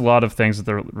 Just a lot of things with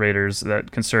the Raiders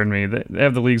that concern me. They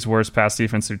have the league's worst pass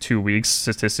defense through 2 weeks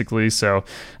statistically, so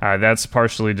that's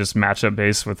partially just matchup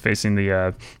based with facing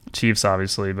the Chiefs,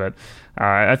 obviously. But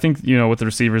I think with the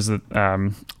receivers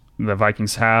that the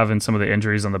Vikings have and some of the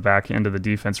injuries on the back end of the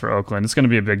defense for Oakland, it's going to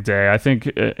be a big day. I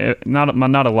think not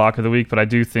a lock of the week, but I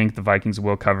do think the Vikings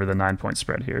will cover the 9-point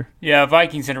spread here. Yeah,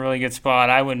 Vikings in a really good spot.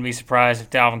 I wouldn't be surprised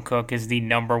if Dalvin Cook is the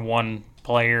number one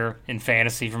player in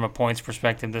fantasy from a points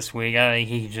perspective this week. I think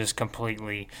he just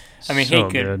completely. I mean,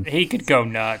 he could go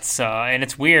nuts, and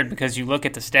it's weird because you look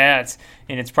at the stats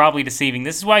and it's probably deceiving.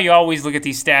 This is why you always look at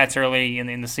these stats early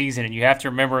in the season, and you have to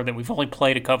remember that we've only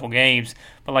played a couple games.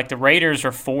 But like the Raiders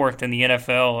are fourth in the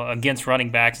NFL against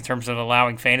running backs in terms of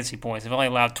allowing fantasy points. They've only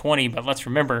allowed 20, but let's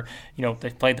remember,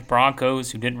 they've played the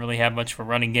Broncos, who didn't really have much of a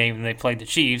running game, and they played the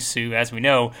Chiefs, who, as we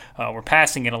know, were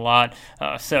passing it a lot.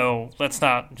 So let's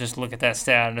not just look at that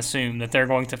stat and assume that they're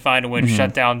going to find a way to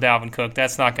shut down Dalvin Cook.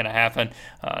 That's not going to happen.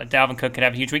 Dalvin Cook could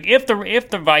have a huge week. If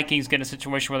the Vikings get in a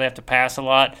situation where they have to pass a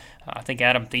lot, I think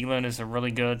Adam Thielen is a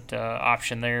really good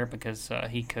option there because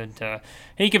he could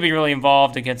be really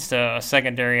involved against a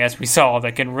secondary, as we saw,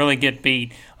 that can really get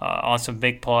beat on some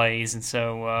big plays. And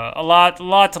so a lot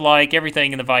to like.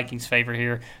 Everything in the Vikings' favor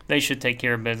here. They should take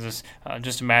care of business.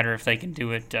 Just a matter if they can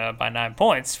do it by 9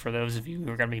 points for those of you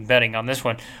who are going to be betting on this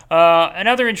one.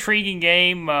 Another intriguing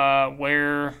game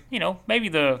where, maybe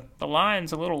the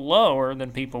line's a little lower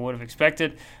than people would have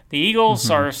expected. The Eagles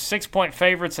are 6-point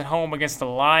favorites at home against the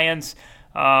Lions.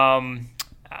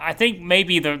 I think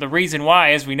maybe the reason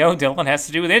why, as we know, Dylan, has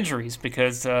to do with injuries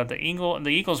because the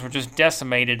Eagles were just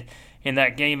decimated in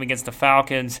that game against the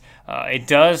Falcons. It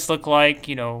does look like,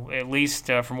 at least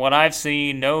from what I've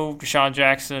seen, no Deshaun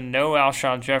Jackson, no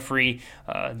Alshon Jeffrey.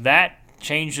 That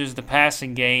changes the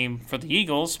passing game for the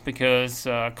Eagles because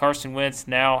Carson Wentz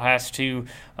now has to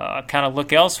kind of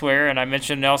look elsewhere. And I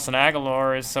mentioned Nelson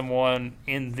Aguilar as someone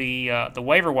in the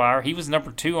waiver wire. He was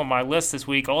number 2 on my list this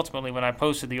week, ultimately, when I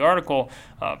posted the article,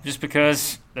 just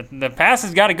because the pass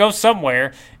has got to go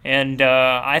somewhere. And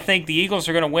I think the Eagles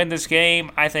are going to win this game.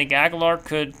 I think Aguilar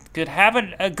could have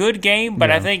a good game,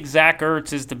 but I think Zach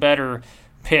Ertz is the better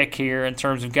pick here in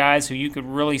terms of guys who you could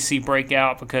really see break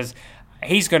out because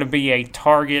he's going to be a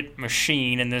target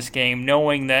machine in this game,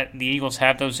 knowing that the Eagles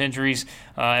have those injuries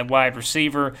at wide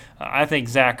receiver. I think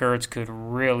Zach Ertz could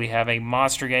really have a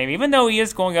monster game, even though he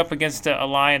is going up against a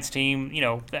Lions team.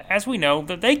 As we know,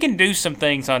 that they can do some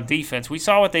things on defense. We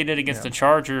saw what they did against the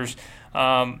Chargers.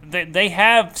 They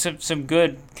have some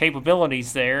good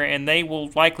capabilities there, and they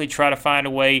will likely try to find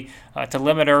a way to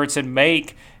limit Ertz and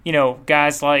make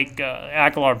guys like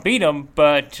Aguilar beat them.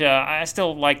 But I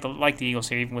still like the Eagles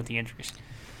here, even with the injuries.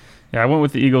 Yeah, I went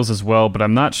with the Eagles as well, but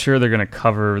I'm not sure they're going to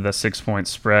cover the 6-point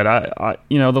spread.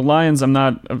 The Lions, I'm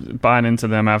not buying into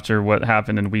them after what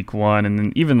happened in Week 1, and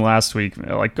then even last week,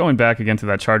 like going back again to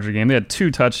that Charger game, they had 2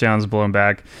 touchdowns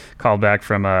called back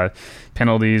from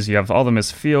penalties. You have all the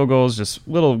missed field goals, just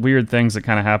little weird things that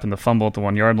kind of happened. The fumble at the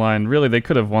 1-yard line. Really, they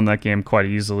could have won that game quite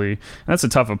easily. And that's a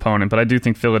tough opponent, but I do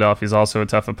think Philadelphia is also a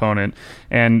tough opponent.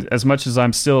 And as much as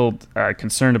I'm still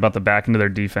concerned about the back end of their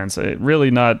defense, it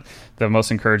really not the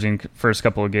most encouraging think, first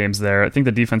couple of games there. I think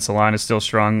the defensive line is still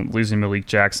strong. Losing Malik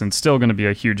Jackson still going to be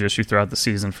a huge issue throughout the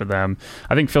season for them.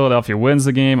 I think Philadelphia wins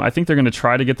the game. I think they're going to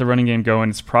try to get the running game going.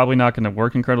 It's probably not going to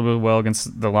work incredibly well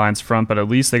against the Lions front, but at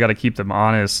least they got to keep them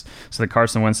honest so that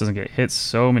Carson Wentz doesn't get hit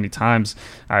so many times.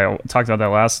 I talked about that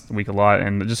last week a lot,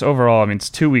 and just overall, I mean, it's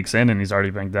 2 weeks in and he's already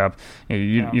banged up.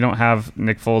 You don't have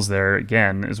Nick Foles there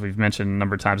again, as we've mentioned a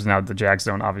number of times now. The Jags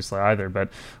don't obviously either, but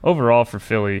overall for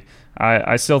Philly,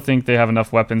 I still think they have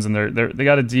enough weapons, and they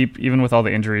got a deep, even with all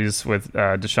the injuries with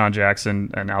Deshaun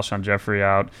Jackson and Alshon Jeffrey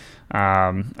out.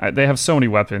 They have so many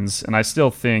weapons, and I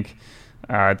still think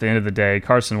at the end of the day,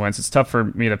 Carson Wentz, it's tough for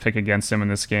me to pick against him in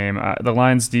this game. The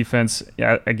Lions defense,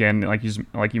 again, like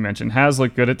you mentioned, has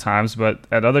looked good at times, but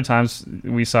at other times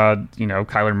we saw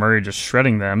Kyler Murray just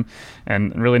shredding them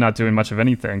and really not doing much of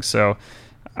anything. So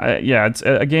it's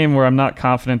a game where I'm not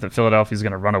confident that Philadelphia is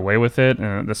going to run away with it.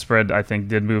 And the spread, I think,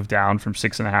 did move down from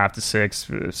 6.5 to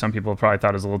 6. Some people probably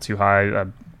thought it was a little too high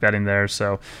betting there.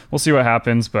 So we'll see what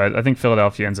happens. But I think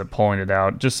Philadelphia ends up pulling it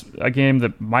out. Just a game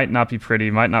that might not be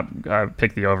pretty, might not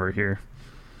pick the over here.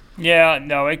 Yeah,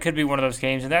 no, it could be one of those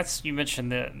games. And that's, you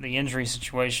mentioned the injury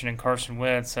situation in Carson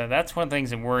Wentz. That's one of the things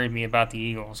that worried me about the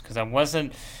Eagles, because I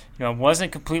wasn't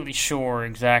completely sure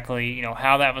exactly,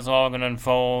 how that was all going to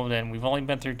unfold, and we've only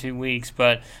been through 2 weeks,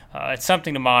 but it's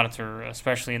something to monitor,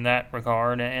 especially in that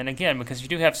regard. And again, because you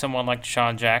do have someone like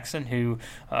Deshaun Jackson, who,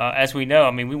 as we know,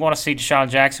 I mean, we want to see Deshaun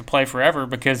Jackson play forever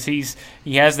because he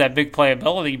has that big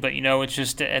playability, but it's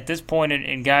just at this point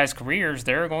in guys' careers,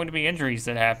 there are going to be injuries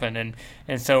that happen,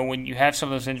 and so when you have some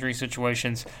of those injury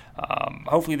situations,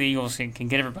 hopefully the Eagles can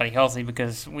get everybody healthy,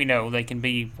 because we know they can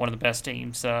be one of the best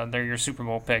teams. They're your Super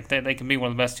Bowl pick. They can be one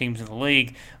of the best teams in the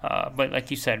league. But like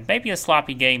you said, maybe a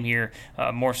sloppy game here,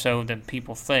 more so than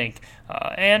people think.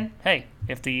 And hey,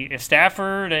 if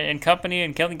Stafford and company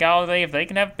and Kelly Golladay, if they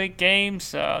can have big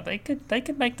games, they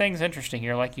could make things interesting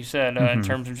here, like you said, in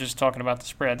terms of just talking about the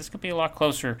spread. This could be a lot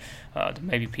closer than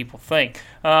maybe people think.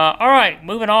 All right,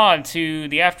 moving on to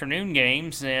the afternoon games.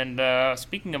 And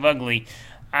speaking of ugly,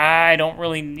 I don't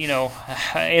really,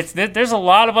 there's a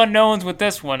lot of unknowns with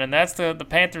this one, and that's the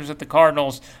Panthers at the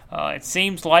Cardinals. It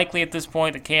seems likely at this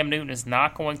point that Cam Newton is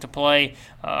not going to play.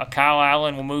 Kyle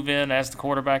Allen will move in as the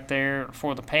quarterback there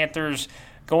for the Panthers,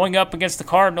 going up against the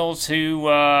Cardinals, who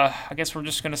I guess we're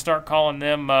just going to start calling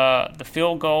them the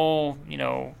field goal,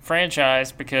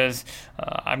 franchise, because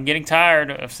I'm getting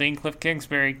tired of seeing Cliff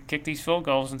Kingsbury kick these field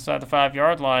goals inside the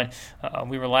 5-yard line.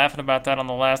 We were laughing about that on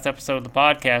the last episode of the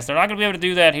podcast. They're not going to be able to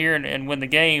do that here and win the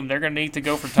game. They're going to need to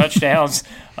go for touchdowns.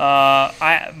 But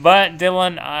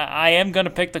Dylan, I am going to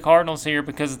pick the Cardinals here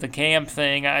because of the Cam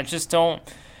thing. I just don't.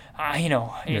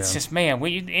 It's just, man,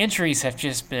 injuries have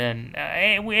just been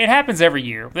it happens every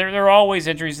year. There are always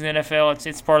injuries in the NFL.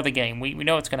 It's part of the game. We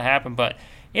know it's going to happen, but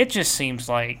it just seems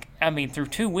like, through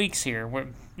 2 weeks here, where,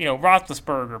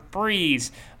 Roethlisberger,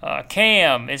 Breeze,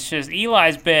 Cam, it's just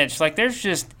Eli's bench. Like,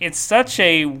 it's such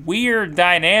a weird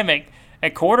dynamic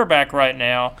at quarterback right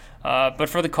now. But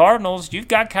for the Cardinals, you've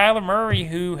got Kyler Murray,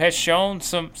 who has shown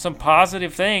some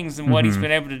positive things in what he's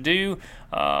been able to do.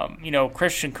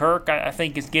 Christian Kirk, I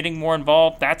think, is getting more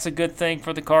involved. That's a good thing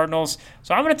for the Cardinals.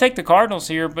 So I'm going to take the Cardinals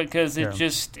here because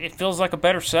it feels like a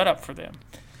better setup for them.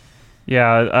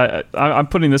 Yeah, I'm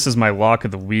putting this as my lock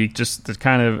of the week, just to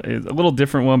kind of a little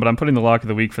different one, but I'm putting the lock of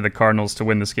the week for the Cardinals to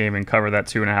win this game and cover that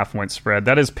 2.5-point spread.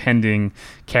 That is pending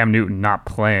Cam Newton not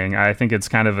playing. I think it's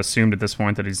kind of assumed at this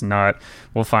point that he's not.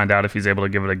 We'll find out if he's able to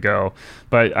give it a go.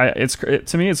 But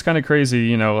to me, it's kind of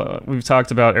crazy. We've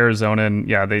talked about Arizona, and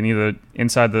they need the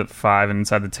inside the 5 and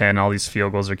inside the 10. All these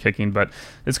field goals are kicking, but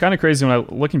it's kind of crazy when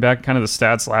looking back at kind of the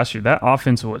stats last year. That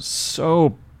offense was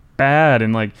so bad,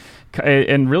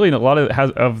 and really a lot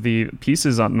of the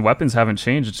pieces on weapons haven't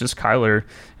changed. It's just Kyler,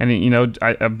 and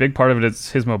a big part of it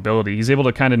is his mobility. He's able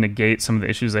to kind of negate some of the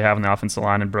issues they have in the offensive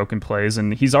line and broken plays,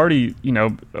 and he's already,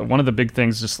 one of the big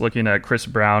things, just looking at Chris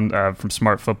Brown from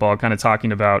Smart Football, kind of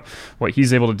talking about what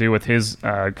he's able to do with his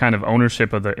kind of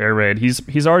ownership of the air raid.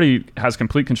 He's already has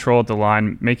complete control at the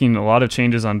line, making a lot of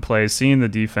changes on plays, seeing the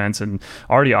defense, and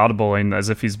already audibling as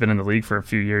if he's been in the league for a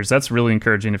few years. That's really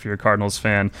encouraging if you're a Cardinals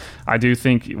fan. I do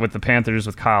think with the Panthers,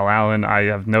 with Kyle Allen, I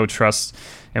have no trust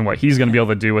in what he's going to be able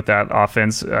to do with that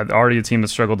offense. Already a team that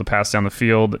struggled to pass down the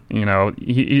field.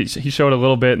 He showed a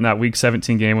little bit in that Week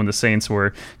 17 game when the Saints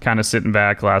were kind of sitting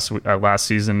back last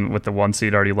season with the 1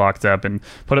 seed already locked up, and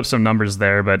put up some numbers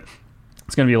there. But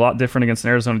It's going to be a lot different against an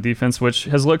Arizona defense, which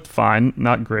has looked fine,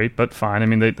 not great, but fine. I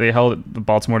mean, they held the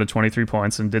Baltimore to 23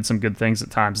 points and did some good things at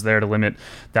times there to limit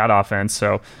that offense.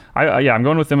 So, I'm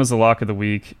going with them as the lock of the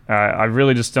week. I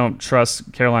really just don't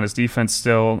trust Carolina's defense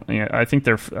still. I think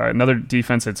they're another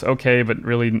defense that's okay, but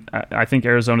really I think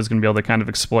Arizona's going to be able to kind of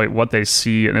exploit what they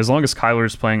see. And as long as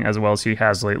Kyler's playing as well as he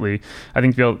has lately, I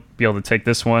think they'll be able to take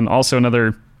this one. Also,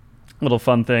 another little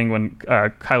fun thing, when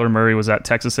Kyler Murray was at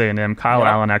Texas A&M, Kyle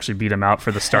Allen actually beat him out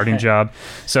for the starting job.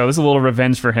 So this is a little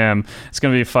revenge for him. It's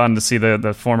going to be fun to see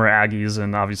the former Aggies,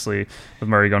 and obviously with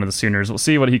Murray going to the Sooners, we'll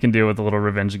see what he can do with a little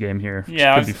revenge game here.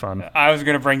 Yeah, could be fun. I was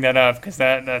going to bring that up because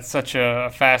that's such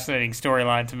a fascinating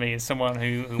storyline to me as someone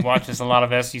who watches a lot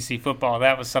of SEC football.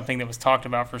 That was something that was talked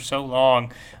about for so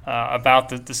long about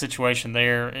the situation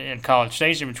there in College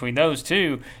Station between those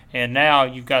two. And now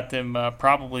you've got them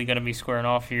probably going to be squaring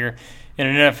off here in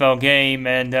an NFL game.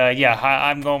 And,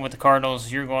 I'm going with the Cardinals.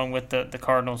 You're going with the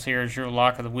Cardinals here as your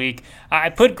lock of the week. I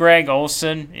put Greg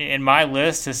Olsen in my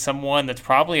list as someone that's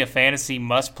probably a fantasy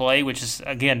must-play, which is,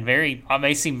 again,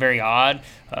 may seem very odd.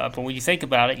 But when you think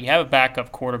about it, you have a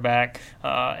backup quarterback.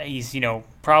 He's,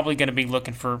 probably going to be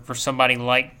looking for somebody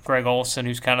like Greg Olsen,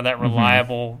 who's kind of that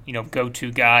reliable,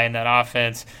 go-to guy in that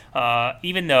offense.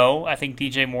 Even though I think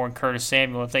DJ Moore and Curtis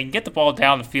Samuel, if they can get the ball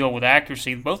down the field with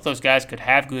accuracy, both those guys could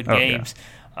have good games.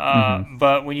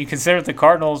 But when you consider the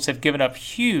Cardinals have given up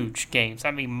huge games,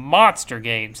 monster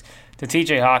games, to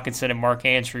T.J. Hawkinson and Mark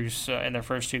Andrews in their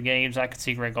first two games, I could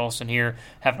see Greg Olsen here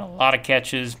having a lot of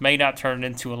catches, may not turn it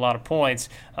into a lot of points,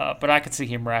 but I could see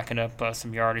him racking up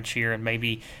some yardage here and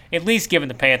maybe at least giving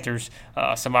the Panthers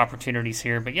some opportunities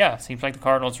here. But yeah, it seems like the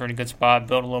Cardinals are in a good spot,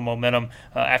 build a little momentum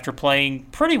after playing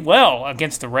pretty well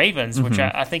against the Ravens, which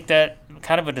I think that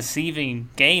kind of a deceiving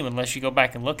game unless you go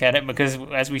back and look at it, because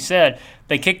as we said,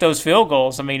 they kick those field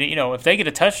goals. If they get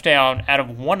a touchdown out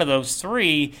of one of those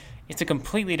three, it's a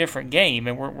completely different game,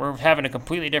 and we're having a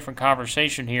completely different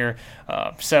conversation here.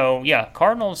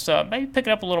 Cardinals maybe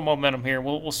picking up a little momentum here.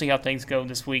 We'll see how things go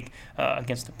this week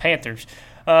against the Panthers.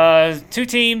 Two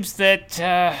teams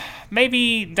that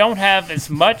maybe don't have as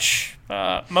much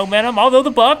momentum, although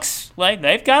the Bucs,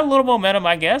 they've got a little momentum,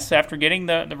 I guess, after getting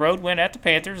the road win at the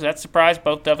Panthers. That surprised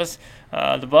both of us.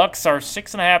 The Bucs are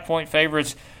 6.5-point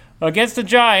favorites against the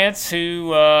Giants,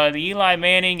 who the Eli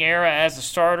Manning era as a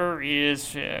starter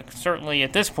is certainly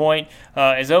at this point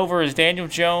is over, as Daniel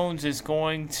Jones is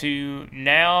going to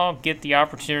now get the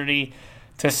opportunity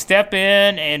to step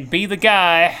in and be the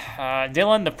guy.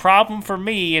 Dylan, the problem for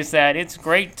me is that it's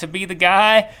great to be the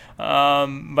guy,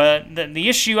 but the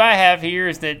issue I have here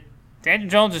is that Daniel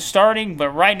Jones is starting, but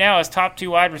right now his top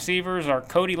two wide receivers are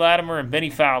Cody Latimer and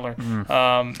Benny Fowler.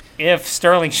 If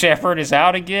Sterling Shepard is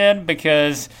out again,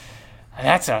 because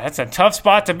that's a tough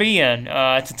spot to be in.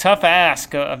 It's a tough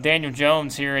ask of Daniel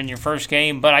Jones here in your first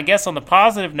game. But I guess on the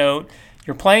positive note,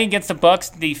 you're playing against the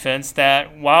Bucs defense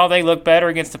that, while they look better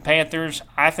against the Panthers,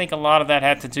 I think a lot of that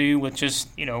had to do with just,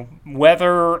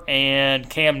 weather and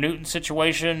Cam Newton's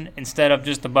situation instead of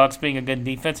just the Bucs being a good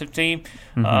defensive team.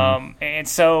 And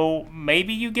so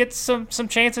maybe you get some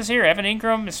chances here. Evan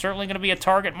Ingram is certainly going to be a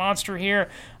target monster here.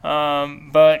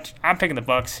 But I'm picking the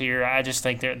Bucs here. I just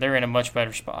think they're in a much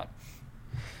better spot.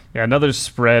 Yeah, another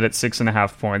spread at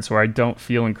 6.5 points where I don't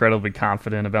feel incredibly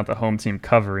confident about the home team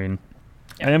covering.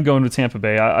 I am going with Tampa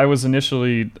Bay. I was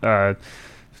initially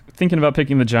thinking about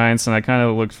picking the Giants, and I kind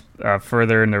of looked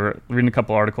further and reading a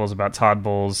couple articles about Todd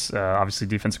Bowles, obviously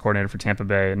defensive coordinator for Tampa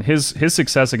Bay, and his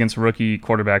success against rookie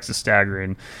quarterbacks is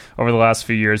staggering. Over the last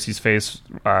few years, he's faced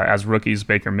as rookies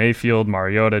Baker Mayfield,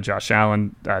 Mariota, Josh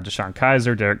Allen, Deshaun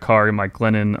Kaiser, Derek Carr, Mike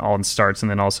Glennon, all in starts, and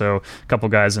then also a couple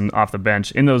guys off the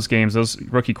bench. In those games, those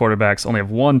rookie quarterbacks only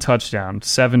have one touchdown,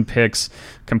 7 picks,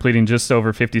 completing just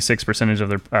over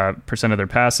 56% of their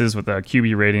passes with a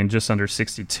QB rating just under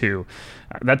 62.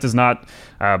 That does not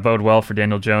bode well for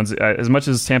Daniel Jones. As much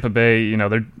as Tampa Bay,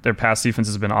 their pass defense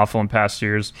has been awful in past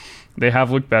years, they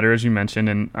have looked better, as you mentioned,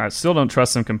 and I still don't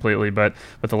trust them completely. But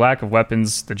with the lack of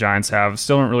weapons the Giants have,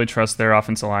 still don't really trust their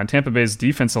offensive line. Tampa Bay's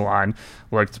defensive line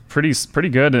looked pretty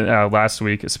good last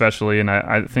week, especially, and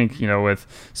I think with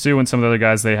Sue and some of the other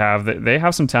guys they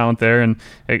have some talent there, and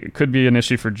it could be an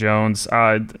issue for Jones.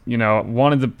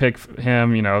 Wanted to pick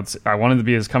him. I wanted to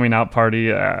be his coming out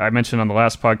party. I mentioned on the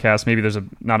last podcast maybe there's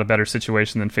not a better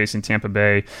situation than facing Tampa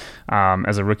Bay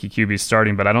as a rookie QB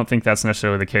starting, but I don't think that's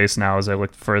necessarily the case now as I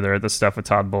look further at the stuff with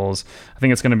Todd Bowles. I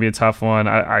think it's going to be a tough one.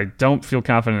 I don't feel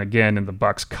confident again in the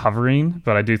Bucs covering,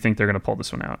 but I do think they're going to pull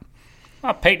this one out.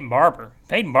 Peyton Barber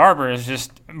Peyton Barber has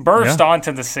just burst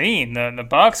onto the scene. The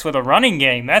Bucs with a running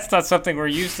game. That's not something we're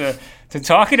used to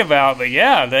talking about. But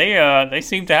yeah, they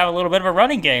seem to have a little bit of a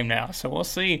running game now. So we'll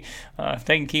see if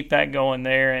they can keep that going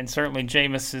there. And certainly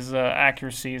Jameis's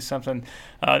accuracy is something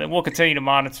that we'll continue to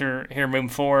monitor here moving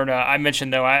forward. I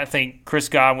mentioned, though, I think Chris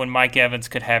Godwin, Mike Evans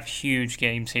could have huge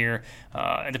games here,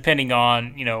 depending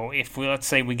on, if let's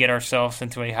say we get ourselves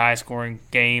into a high-scoring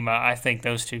game. I think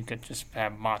those two could just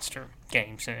have monster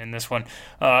games in this one.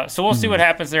 So we'll see what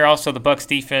happens there. Also, the Bucs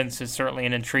defense is certainly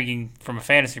an intriguing from a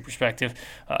fantasy perspective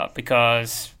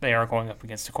because they are going up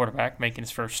against a quarterback making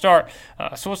his first start.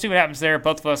 So we'll see what happens there.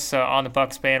 Both of us on the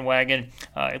Bucs bandwagon,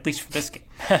 at least for this game.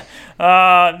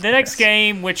 The next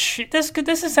game, which this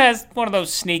has one of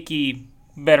those sneaky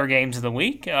better games of the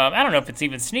week. I don't know if it's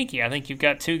even sneaky. I think you've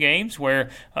got two games where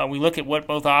we look at what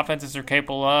both offenses are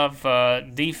capable of.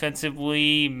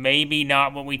 Defensively, maybe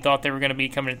not what we thought they were going to be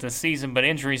coming into the season, but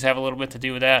injuries have a little bit to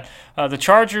do with that. The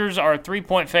Chargers are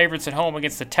 3-point favorites at home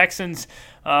against the Texans.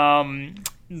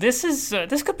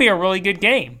 This could be a really good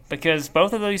game because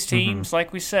both of these teams,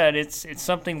 like we said, it's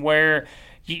something where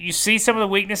you see some of the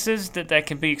weaknesses that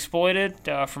can be exploited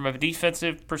from a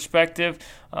defensive perspective.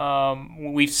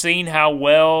 We've seen how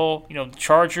well the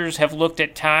Chargers have looked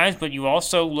at times, but you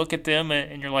also look at them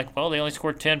and you're like, well, they only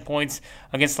scored 10 points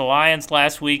against the Lions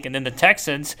last week, and then the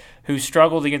Texans, who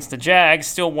struggled against the Jags,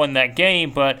 still won that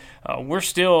game, but we're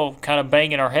still kind of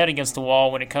banging our head against the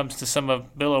wall when it comes to some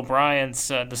of Bill O'Brien's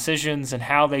decisions and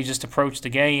how they just approach the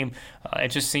game. It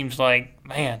just seems like,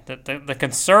 man, the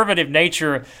conservative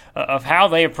nature of how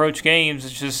they approach games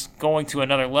is just going to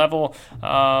another level.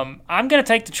 I'm going to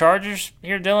take the Chargers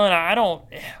here, Dylan.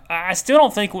 I still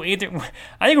don't think I think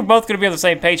we're both going to be on the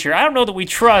same page here. I don't know that we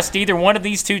trust either one of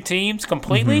these two teams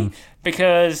completely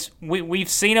because we've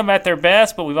seen them at their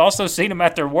best, but we've also seen them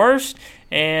at their worst.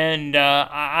 And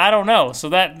I don't know. So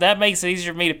that makes it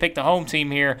easier for me to pick the home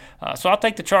team here. So I'll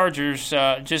take the Chargers,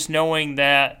 just knowing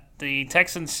that the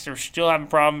Texans are still having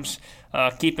problems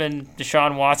keeping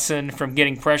Deshaun Watson from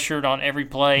getting pressured on every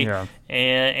play. Yeah.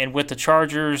 And with the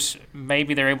Chargers,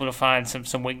 maybe they're able to find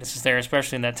some weaknesses there,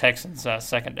 especially in that Texans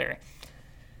secondary.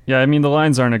 Yeah, I mean, the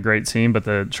Lions aren't a great team, but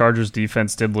the Chargers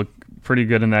defense did look pretty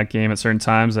good in that game at certain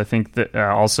times. I think that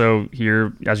also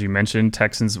here, as you mentioned,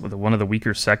 Texans with one of the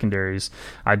weaker secondaries.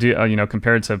 I do,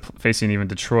 compared to facing even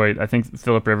Detroit, I think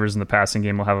Phillip Rivers in the passing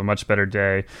game will have a much better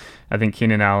day. I think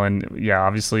Keenan Allen,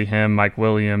 obviously him, Mike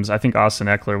Williams. I think Austin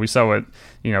Eckler. We saw what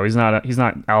he's not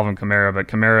Alvin Kamara, but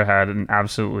Kamara had an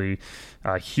absolutely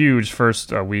huge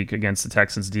first week against the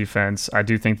Texans defense. I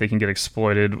do think they can get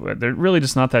exploited. They're really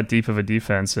just not that deep of a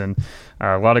defense, and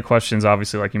a lot of questions,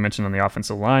 obviously, like you mentioned, on the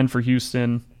offensive line for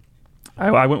Houston.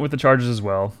 I went with the Chargers as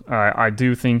well. I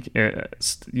do think,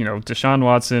 Deshaun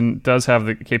Watson does have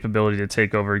the capability to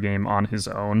take over a game on his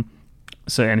own.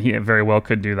 So, and he very well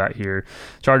could do that here.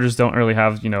 Chargers don't really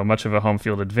have, much of a home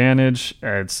field advantage.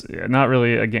 It's not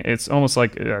really a game. It's almost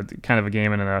like kind of a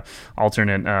game in an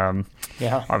alternate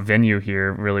venue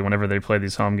here, really, whenever they play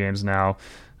these home games now.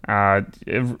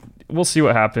 We'll see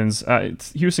what happens.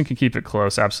 Houston can keep it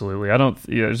close, absolutely.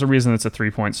 There's a reason it's a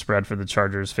 3-point spread for the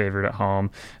Chargers favored at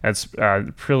home. It's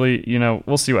really,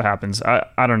 we'll see what happens.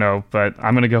 I don't know, but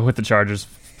I'm going to go with the Chargers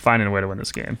finding a way to win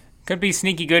this game. Could be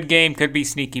sneaky good game, could be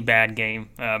sneaky bad game,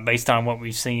 based on what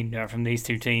we've seen from these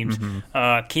two teams.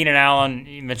 Keenan Allen,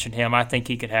 you mentioned him. I think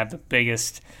he could have the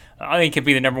biggest. I think he could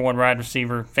be the number one wide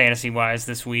receiver fantasy-wise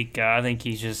this week. I think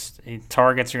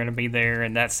targets are going to be there,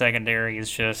 and that secondary is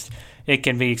just it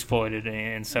can be exploited,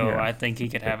 and so I think he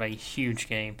could have a huge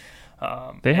game.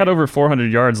 They had over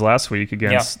 400 yards last week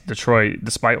against Detroit,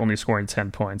 despite only scoring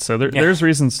 10 points. So there's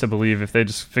reasons to believe if they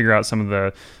just figure out some of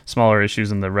the smaller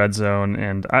issues in the red zone.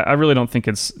 And I really don't think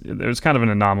there's kind of an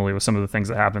anomaly with some of the things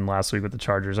that happened last week with the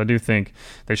Chargers. I do think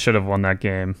they should have won that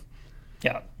game.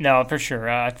 Yeah, no, for sure.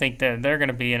 I think that they're going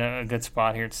to be in a good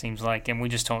spot here, it seems like, and we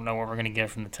just don't know what we're going to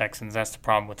get from the Texans. That's the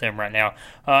problem with them right now.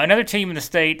 Another team in the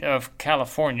state of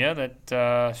California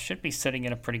that should be sitting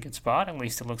in a pretty good spot, at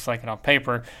least it looks like it on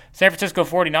paper. San Francisco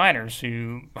 49ers,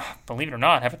 who, believe it or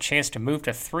not, have a chance to move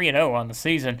to 3-0 on the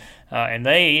season, and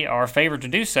they are favored to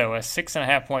do so as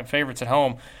 6.5-point favorites at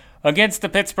home against the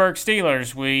Pittsburgh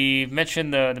Steelers. We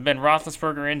mentioned the Ben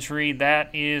Roethlisberger injury. That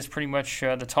is pretty much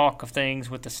the talk of things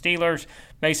with the Steelers.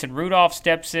 Mason Rudolph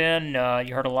steps in.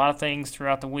 You heard a lot of things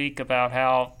throughout the week about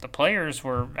how the players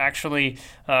were actually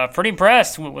pretty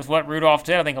impressed with what Rudolph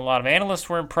did. I think a lot of analysts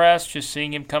were impressed just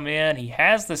seeing him come in. He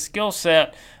has the skill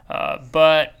set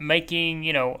But making,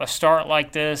 a start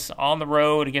like this on the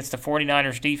road against the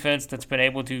 49ers defense that's been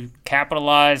able to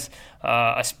capitalize,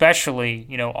 especially,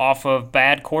 off of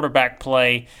bad quarterback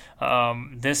play,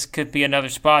 this could be another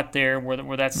spot there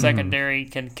where that secondary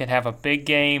can have a big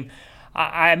game.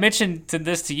 I mentioned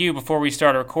this to you before we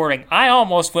started recording. I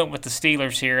almost went with the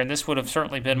Steelers here, and this would have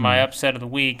certainly been my upset of the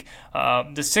week.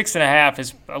 The 6.5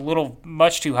 is a little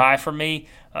much too high for me.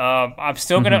 I'm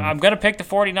still gonna pick the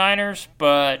 49ers,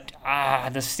 but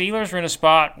the Steelers are in a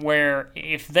spot where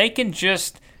if they can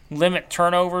just limit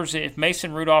turnovers, if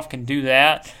Mason Rudolph can do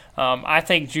that, I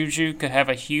think Juju could have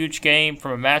a huge game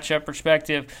from a matchup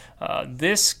perspective.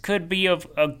 This could be a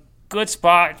good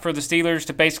spot for the Steelers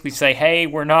to basically say, hey,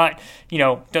 we're not,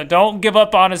 don't give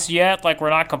up on us yet. Like, we're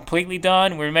not completely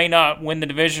done. We may not win the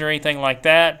division or anything like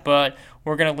that, but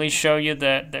we're going to at least show you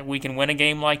that we can win a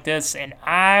game like this. And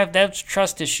that's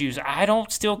trust issues. I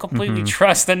don't still completely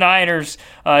trust the Niners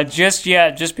just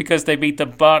yet, just because they beat the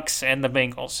Bucs and the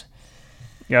Bengals.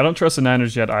 Yeah, I don't trust the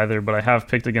Niners yet either, but I have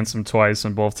picked against them twice,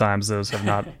 and both times those have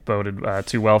not boded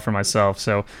too well for myself.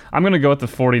 So I'm going to go with the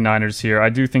 49ers here. I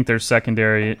do think their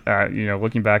secondary,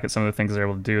 looking back at some of the things they're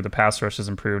able to do, the pass rush has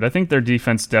improved. I think their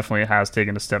defense definitely has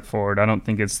taken a step forward. I don't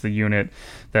think it's the unit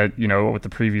that, with the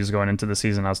previews going into the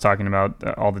season I was talking about,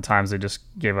 all the times they just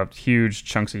gave up huge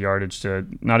chunks of yardage to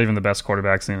not even the best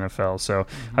quarterbacks in the NFL. So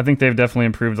I think they've definitely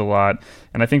improved a lot.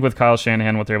 And I think with Kyle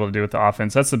Shanahan, what they're able to do with the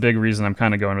offense, that's the big reason I'm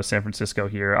kind of going with San Francisco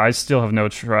here. I still have no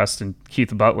trust in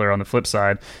Keith Butler on the flip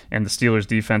side and the Steelers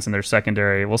defense and their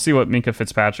secondary. We'll see what Minkah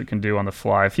Fitzpatrick can do on the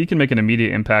fly. If he can make an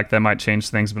immediate impact, that might change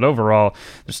things. But overall,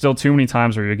 there's still too many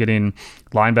times where you're getting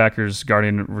linebackers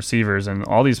guarding receivers, and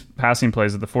all these passing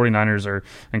plays that the 49ers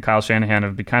and Kyle Shanahan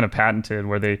have been kind of patented,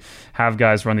 where they have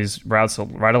guys run these routes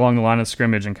right along the line of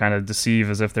scrimmage and kind of deceive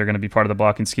as if they're going to be part of the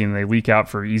blocking scheme, and they leak out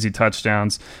for easy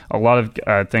touchdowns. A lot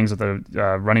of things with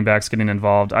the running backs getting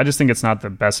involved. I just think it's not the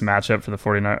best matchup for the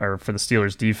 49ers or for the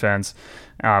Steelers defense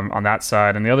on that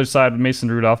side. And the other side,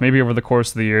 Mason Rudolph, maybe over the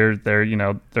course of the year,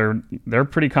 they're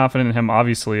pretty confident in him.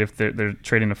 Obviously, if they're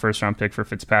trading a first-round pick for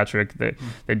Fitzpatrick,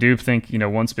 they do think,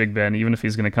 once Big Ben, even if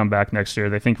he's going to come back next year,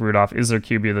 they think Rudolph is their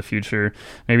QB of the future.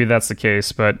 Maybe that's the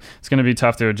case, but it's going to be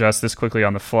tough to adjust this quickly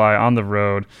on the fly, on the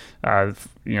road.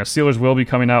 Steelers will be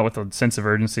coming out with a sense of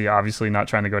urgency, obviously not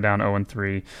trying to go down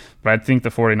 0-3, but I think the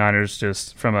 49ers,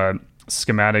 just from a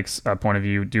schematics point of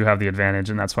view, do have the advantage,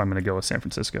 and that's why I'm going to go with San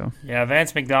Francisco. Yeah,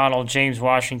 Vance McDonald, James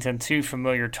Washington, two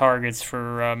familiar targets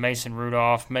for Mason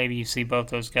Rudolph. Maybe you see both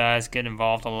those guys get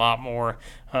involved a lot more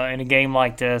in a game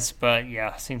like this, but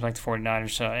yeah, seems like the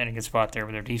 49ers in a good spot there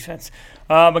with their defense.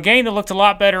 A game that looked a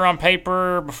lot better on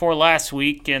paper before last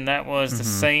week, and that was the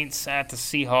Saints at the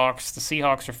Seahawks. The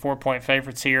Seahawks are 4-point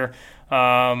favorites here.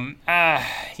 I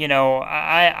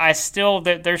still,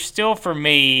 they're still, for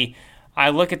me,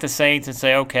 I look at the Saints and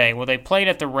say, okay, well, they played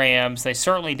at the Rams. They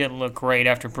certainly didn't look great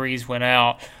after Breeze went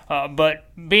out. But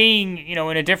being,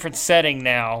 in a different setting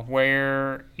now,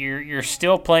 where you're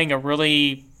still playing a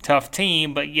really tough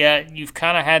team, but yet you've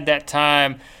kind of had that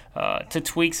time to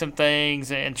tweak some things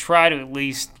and try to at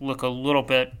least look a little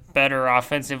bit better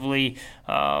offensively.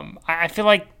 I feel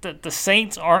like the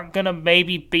Saints aren't going to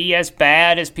maybe be as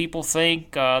bad as people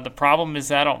think. The problem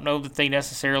is I don't know that they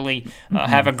necessarily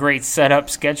have a great setup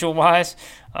schedule-wise.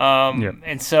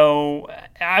 And so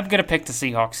I'm going to pick the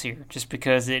Seahawks here just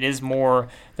because there's more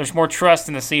trust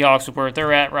in the Seahawks with where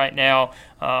they're at right now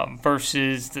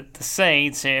versus the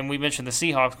Saints. And we mentioned the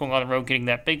Seahawks going on the road, getting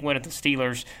that big win at the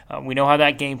Steelers. We know how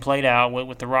that game played out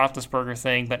with the Roethlisberger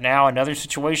thing, but now another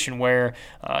situation where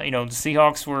the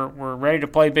Seahawks were ready to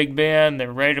play Big Ben,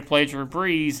 they're ready to play Drew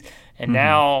Brees, and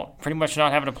now pretty much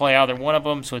not having to play either one of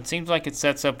them. So it seems like it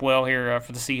sets up well here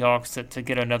for the Seahawks to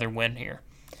get another win here.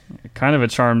 Kind of a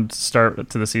charmed start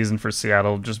to the season for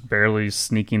Seattle, just barely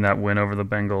sneaking that win over the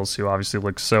Bengals, who obviously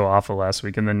looked so awful last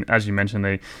week. And then, as you mentioned,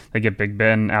 they get Big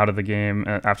Ben out of the game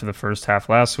after the first half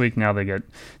last week. Now they get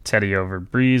Teddy over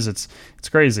Breeze. It's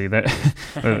crazy.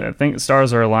 I think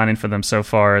stars are aligning for them so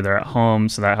far. They're at home,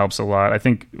 so that helps a lot. I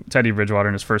think Teddy Bridgewater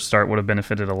in his first start would have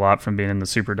benefited a lot from being in the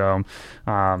Superdome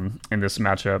in this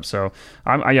matchup. So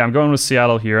I'm going with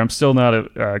Seattle here. I'm still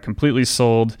not completely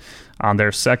sold on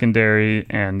their secondary,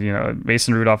 and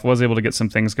Mason Rudolph was able to get some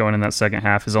things going in that second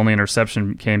half. His only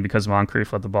interception came because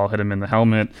Moncrief let the ball hit him in the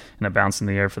helmet and it bounced in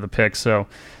the air for the pick. So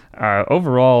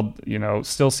overall,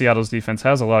 still Seattle's defense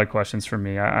has a lot of questions for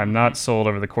me. I'm not sold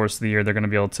over the course of the year they're going to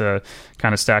be able to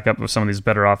kind of stack up with some of these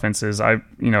better offenses.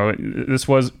 This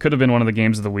could have been one of the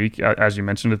games of the week, as you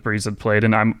mentioned, if Breeze had played,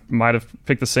 and I might have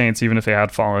picked the Saints even if they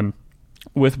had fallen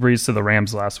with Brees to the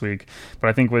Rams last week. But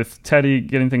I think with Teddy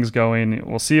getting things going,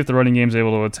 we'll see if the running game's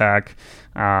able to attack.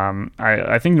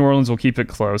 I think New Orleans will keep it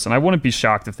close, and I wouldn't be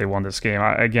shocked if they won this game.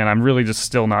 I'm really just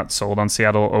still not sold on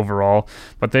Seattle overall,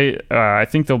 but I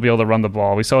think they'll be able to run the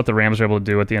ball. We saw what the Rams were able to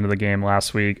do at the end of the game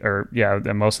last week,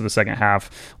 most of the second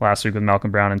half last week with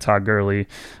Malcolm Brown and Todd Gurley.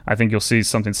 I think you'll see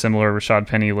something similar. Rashad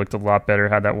Penny looked a lot better,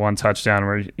 had that one touchdown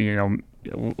where,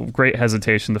 great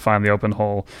hesitation to find the open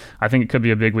hole. I think it could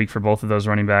be a big week for both of those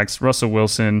running backs. Russell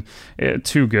Wilson,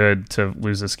 too good to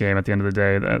lose this game at the end of the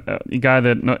day. A guy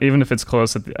that, even if it's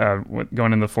close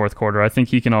going into the fourth quarter, I think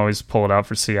he can always pull it out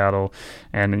for Seattle.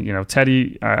 And,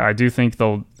 Teddy, I do think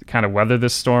they'll kind of weather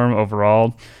this storm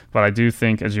overall. But I do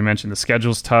think, as you mentioned, the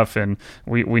schedule's tough, and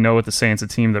we know with the Saints, a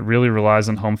team that really relies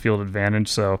on home field advantage.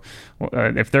 So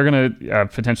if they're going to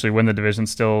potentially win the division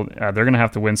still, they're going to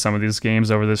have to win some of these games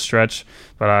over this stretch.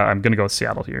 But I'm going to go with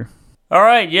Seattle here. All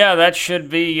right, yeah, that should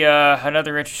be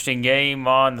another interesting game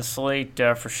on the slate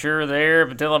for sure there.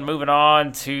 But Dylan, moving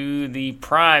on to the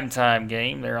primetime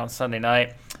game there on Sunday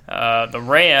night. The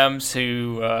Rams,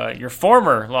 who your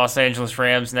former Los Angeles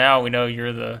Rams, now we know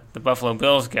you're the Buffalo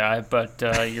Bills guy, but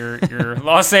your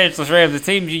Los Angeles Rams, the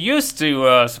team you used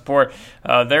to support,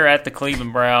 they're at the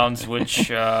Cleveland Browns, which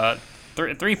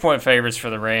 3-point favorites for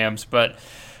the Rams. But,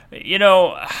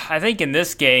 I think in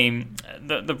this game,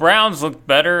 the Browns looked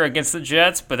better against the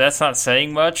Jets, but that's not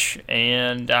saying much.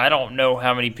 And I don't know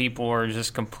how many people are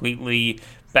just completely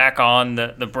back on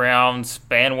the Browns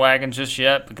bandwagon just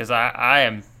yet, because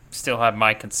I still have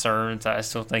my concerns. I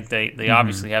still think they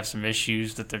obviously have some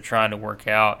issues that they're trying to work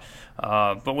out.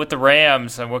 But with the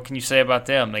Rams, what can you say about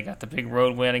them? They got the big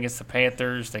road win against the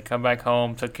Panthers. They come back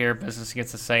home, took care of business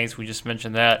against the Saints. We just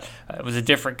mentioned that. It was a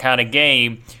different kind of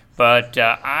game. But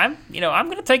I'm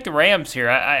going to take the Rams here.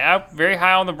 I'm very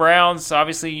high on the Browns.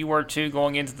 Obviously, you were too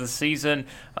going into the season.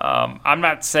 I'm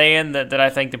not saying that I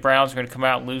think the Browns are going to come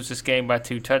out and lose this game by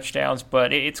 2 touchdowns,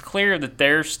 but it's clear that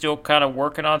they're still kind of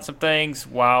working on some things,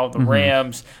 while the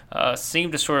Rams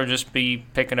seem to sort of just be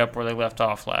picking up where they left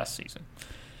off last season.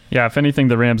 Yeah, if anything,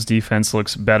 the Rams' defense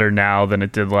looks better now than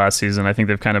it did last season. I think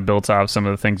they've kind of built off some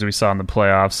of the things we saw in the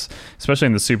playoffs, especially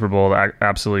in the Super Bowl.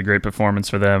 Absolutely great performance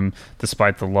for them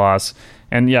despite the loss.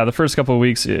 And yeah, the first couple of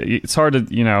weeks, it's hard to,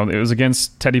 it was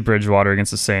against Teddy Bridgewater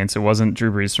against the Saints. It wasn't Drew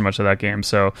Brees for much of that game.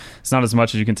 So it's not as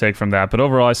much as you can take from that. But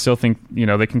overall, I still think,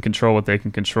 they can control what they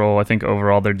can control. I think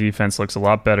overall their defense looks a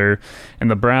lot better. And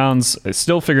the Browns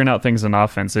still figuring out things on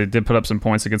offense. They did put up some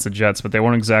points against the Jets, but they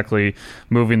weren't exactly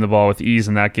moving the ball with ease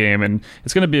in that game. And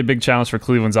it's going to be a big challenge for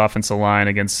Cleveland's offensive line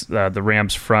against the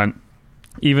Rams front.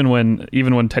 Even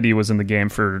when Teddy was in the game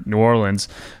for New Orleans,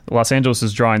 Los Angeles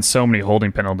is drawing so many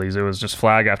holding penalties. It was just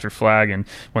flag after flag, and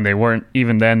when they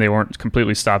weren't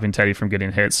completely stopping Teddy from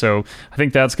getting hit. So I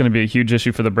think that's going to be a huge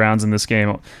issue for the Browns in this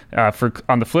game.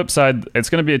 On the flip side, it's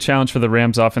going to be a challenge for the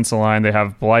Rams offensive line. They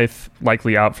have Blythe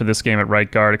likely out for this game at right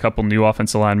guard, a couple new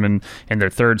offensive linemen in their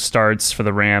third starts for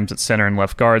the Rams at center and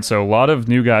left guard. So a lot of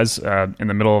new guys in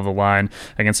the middle of the line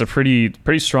against a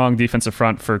pretty strong defensive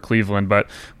front for Cleveland. But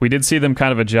we did see them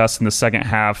kind of adjust in the second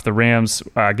half. The Rams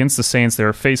against the Saints, they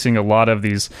were facing a lot of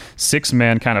these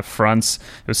 6-man kind of fronts.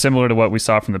 It was similar to what we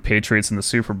saw from the Patriots in the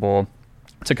Super Bowl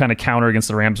to kind of counter against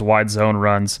the Rams' wide zone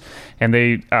runs. And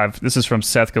this is from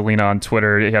Seth Galina on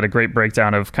Twitter. He had a great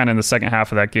breakdown of kind of in the second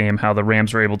half of that game how the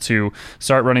Rams were able to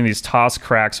start running these toss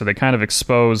cracks, so they kind of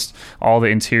exposed all the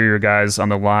interior guys on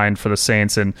the line for the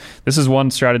Saints. And this is one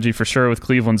strategy for sure with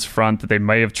Cleveland's front that they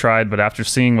may have tried, but after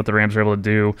seeing what the Rams were able to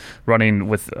do, running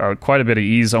with quite a bit of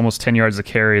ease, almost 10 yards a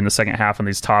carry in the second half on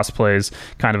these toss plays,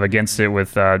 kind of against it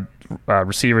with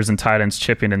receivers and tight ends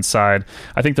chipping inside.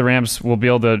 I think the Rams will be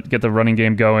able to get the running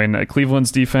game going.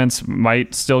 Cleveland's defense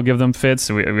might still give them fits.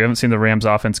 We haven't seen the Rams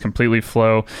offense completely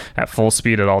flow at full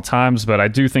speed at all times, but I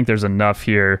do think there's enough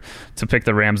here to pick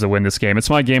the Rams to win this game. It's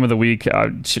my game of the week.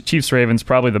 Chiefs-Ravens,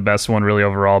 probably the best one really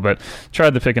overall, but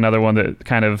tried to pick another one that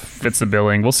kind of fits the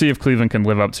billing. We'll see if Cleveland can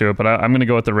live up to it, but I'm going to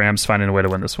go with the Rams finding a way to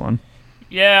win this one.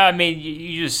 Yeah, I mean,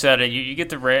 you just said it. You get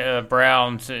the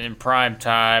Browns in prime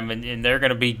time, and they're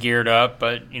going to be geared up.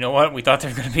 But you know what? We thought they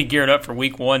were going to be geared up for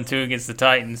Week 1, 2 against the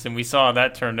Titans, and we saw how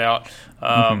that turned out.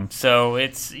 So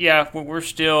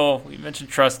we mentioned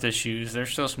trust issues.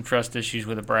 There's still some trust issues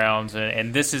with the Browns,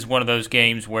 and this is one of those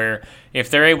games where if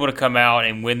they're able to come out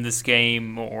and win this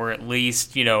game, or at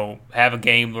least have a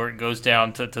game where it goes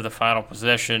down to the final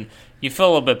possession, you feel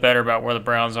a little bit better about where the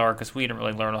Browns are, because we didn't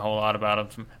really learn a whole lot about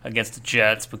them against the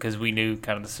Jets because we knew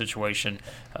kind of the situation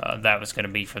that was going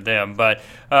to be for them. But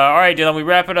all right, Dylan, we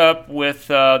wrap it up with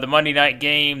the Monday night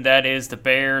game. That is the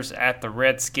Bears at the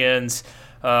Redskins.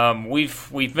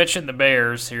 we've mentioned the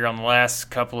Bears here on the last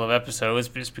couple of episodes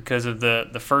just because of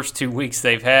the first 2 weeks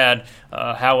they've had,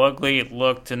 how ugly it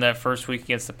looked in that first week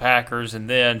against the Packers, and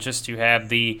then just to have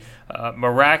the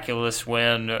miraculous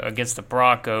win against the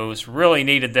Broncos. Really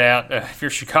needed that if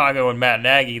you're Chicago and Matt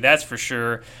Nagy, that's for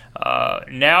sure.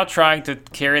 Now trying to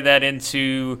carry that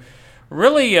into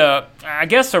really, I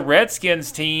guess, a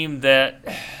Redskins team that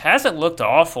hasn't looked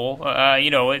awful.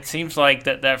 It seems like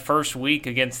that first week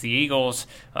against the Eagles,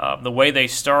 the way they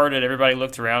started, everybody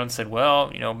looked around and said,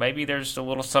 well, maybe there's a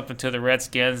little something to the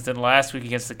Redskins. Then last week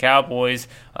against the Cowboys,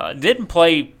 didn't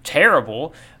play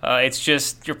terrible. It's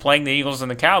just you're playing the Eagles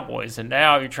and the Cowboys, and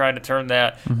now you're trying to turn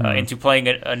that into playing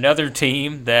another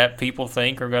team that people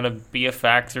think are going to be a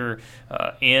factor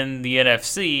in the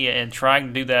NFC, and trying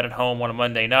to do that at home on a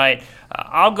Monday night.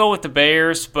 I'll go with the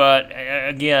Bears, but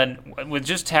again, with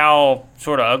just how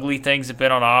sort of ugly things have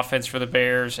been on offense for the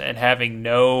Bears and having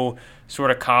no sort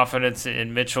of confidence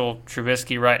in Mitchell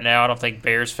Trubisky right now, I don't think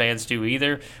Bears fans do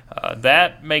either.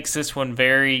 That makes this one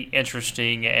very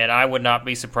interesting, and I would not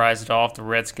be surprised at all if the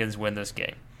Redskins win this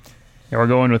game. Yeah, we're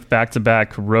going with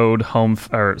back-to-back road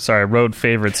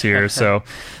favorites here, so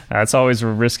it's always a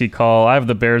risky call. I have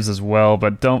the Bears as well,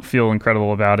 but don't feel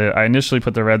incredible about it. I initially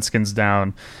put the Redskins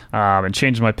down and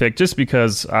changed my pick just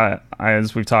because,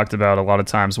 as we've talked about a lot of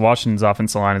times, Washington's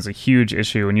offensive line is a huge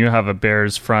issue. When you have a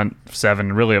Bears front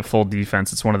seven, really a full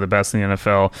defense, it's one of the best in the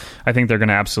NFL. I think they're going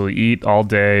to absolutely eat all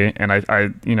day, and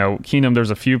Keenum,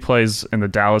 there's a few plays in the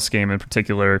Dallas game in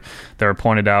particular that were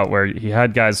pointed out where he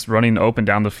had guys running open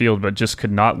down the field, but just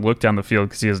could not look down the field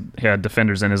because he had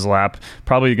defenders in his lap.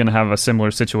 Probably going to have a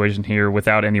similar situation here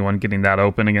without anyone getting that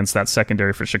open against that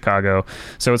secondary for Chicago.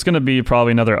 So it's going to be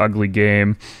probably another ugly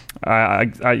game.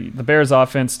 The Bears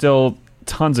offense, still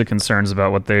tons of concerns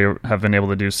about what they have been able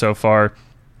to do so far.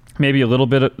 Maybe a little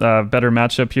bit better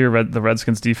matchup here. The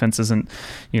Redskins defense isn't,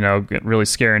 really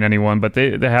scaring anyone, but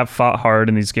they have fought hard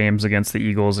in these games against the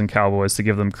Eagles and Cowboys, to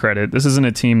give them credit. This isn't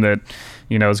a team that,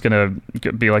 is going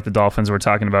to be like the Dolphins we're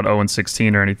talking about,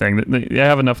 0-16 or anything. They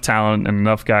have enough talent and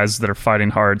enough guys that are fighting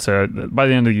hard to, by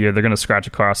the end of the year, they're going to scratch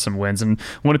across some wins. And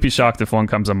wouldn't be shocked if one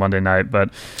comes on Monday night.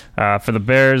 But for the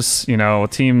Bears, a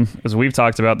team, as we've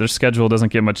talked about, their schedule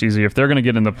doesn't get much easier. If they're going to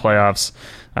get in the playoffs,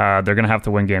 they're going to have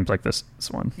to win games like this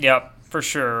one. Yep, for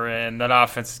sure. And that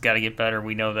offense has got to get better.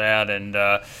 We know that. And,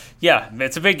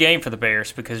 it's a big game for the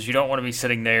Bears because you don't want to be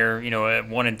sitting there, at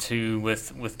 1-2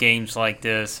 with games like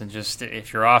this. And just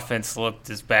if your offense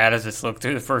looked as bad as it's looked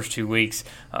through the first 2 weeks,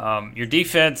 your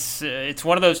defense, it's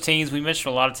one of those teams. We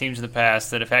mentioned a lot of teams in the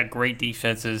past that have had great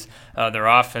defenses. Their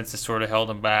offense has sort of held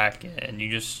them back. And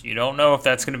you don't know if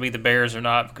that's going to be the Bears or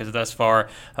not because thus far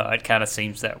it kind of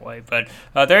seems that way. But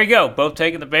there you go. Both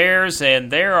taking the Bears.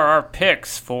 And there are our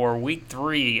picks for Week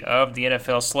 3 of the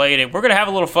NFL slate. And we're going to have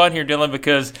a little fun here, Dylan,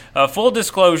 because full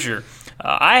disclosure,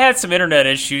 I had some internet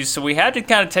issues, so we had to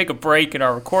kind of take a break in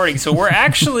our recording. So we're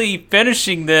actually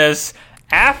finishing this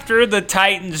after the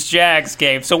Titans-Jags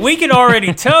game. So we can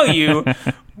already tell you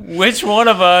which one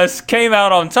of us came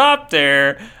out on top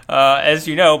there. As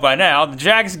you know by now, the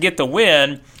Jags get the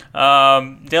win.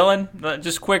 Dylan,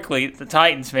 just quickly, the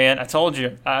Titans, man, I told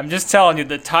you. I'm just telling you,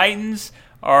 the Titans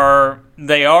are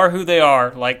who they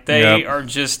are. Like, they are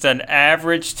just an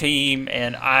average team,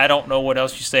 and I don't know what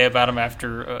else you say about them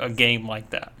after a game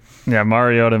like that. Yeah,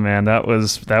 Mariota, man, that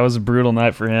was a brutal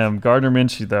night for him. Gardner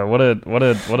Minshew, though,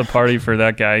 what a party for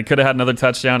that guy. He could have had another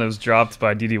touchdown. It was dropped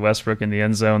by D.D. Westbrook in the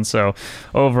end zone. So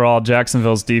overall,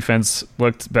 Jacksonville's defense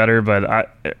looked better, but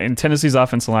in Tennessee's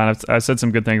offensive line, I said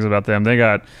some good things about them. They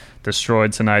got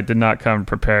destroyed tonight. Did not come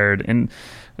prepared. And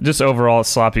just overall a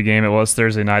sloppy game it was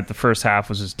Thursday night. The first half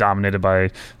was just dominated by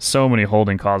so many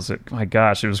holding calls. My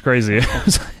gosh, it was crazy.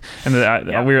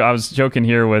 I was joking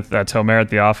here with Tomer at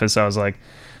the office. I was like,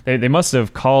 they must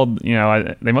have called,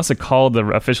 they must have called the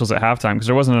officials at halftime because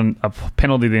there wasn't a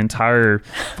penalty the entire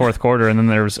fourth quarter, and then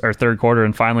there was our third quarter,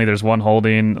 and finally there's one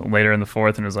holding later in the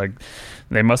fourth, and it was like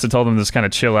they must have told them to just kind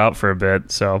of chill out for a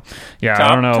bit. So I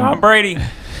don't know. Tom Brady.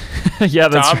 Yeah,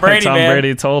 that's Tom right. Brady, Tom man.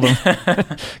 Brady told him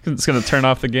it's going to turn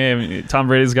off the game. Tom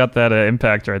Brady's got that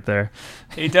impact right there.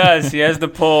 He does. He has the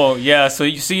pull. Yeah, so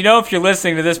you know if you're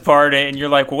listening to this part and you're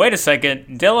like, well, wait a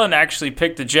second, Dylan actually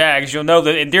picked the Jags, you'll know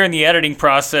that during the editing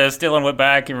process, Dylan went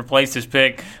back and replaced his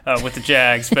pick with the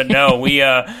Jags. But no, we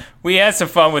had some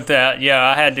fun with that. Yeah,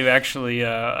 I had to actually,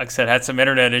 like I said, had some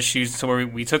internet issues, so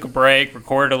we took a break,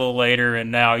 recorded a little later,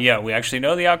 and now, we actually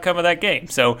know the outcome of that game.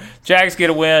 So Jags get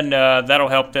a win. That'll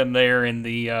help them there in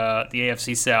the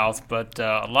AFC South, but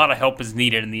a lot of help is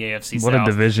needed in the AFC South. What a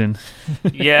division.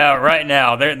 Yeah, right now.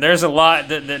 now. There's a lot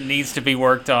that needs to be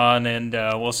worked on, and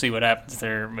we'll see what happens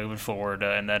there moving forward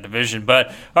in that division. But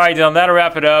all right, Dylan, that'll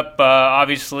wrap it up.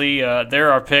 Obviously,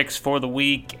 there are picks for the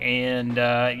week, and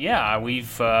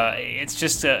it's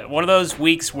just one of those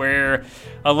weeks where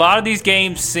a lot of these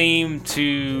games seem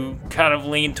to kind of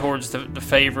lean towards the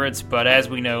favorites, but as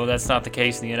we know, that's not the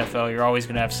case in the NFL. You're always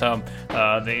going to have some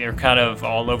they are kind of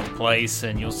all over the place,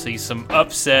 and you'll see some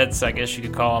upsets, I guess you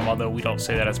could call them, although we don't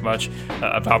say that as much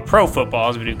about pro football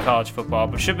as we do college football,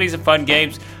 but should be some fun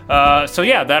games.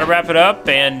 That'll wrap it up,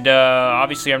 and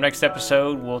obviously our next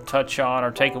episode we'll touch on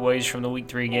our takeaways from the Week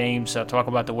 3 games, talk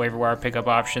about the waiver wire pickup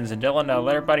options, and Dylan,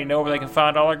 let everybody know where they can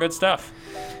find all our good stuff.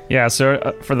 Yeah,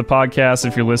 so for the podcast,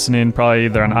 if you're listening, probably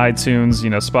either on iTunes,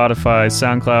 Spotify,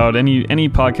 SoundCloud, any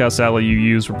podcast outlet you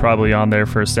use, we're probably on there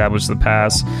for Establish the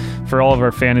Pass. For all of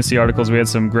our fantasy articles, we had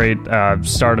some great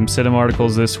Stardom Situm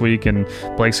articles this week, and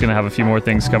Blake's going to have a few more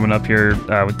things coming up here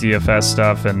with DFS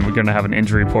stuff, and we're going to have an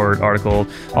injury report article.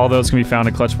 All those can be found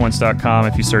at clutchpoints.com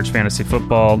if you search fantasy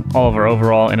football. All of our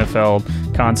overall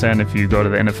NFL content if you go to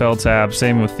the NFL tab.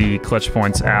 Same with the Clutch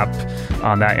Points app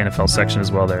on that NFL section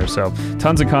as well there. So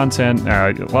tons of content,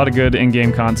 a lot of good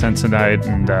in-game content tonight,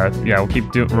 and we'll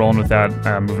keep rolling with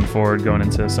that moving forward going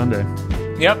into Sunday.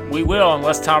 Yep, we will.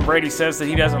 Unless Tom Brady says that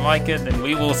he doesn't like it, then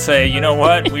we will say, you know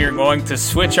what, we are going to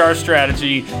switch our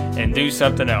strategy and do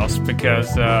something else, because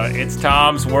it's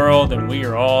Tom's world and we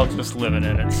are all just living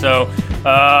in it. So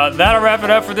that'll wrap it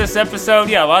up for this episode.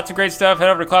 Yeah, lots of great stuff. Head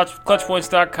over to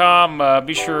clutchpoints.com.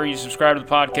 Be sure you subscribe to the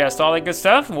podcast, all that good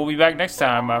stuff, and we'll be back next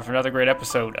time for another great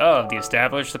episode of the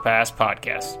Establish the Pass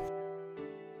podcast.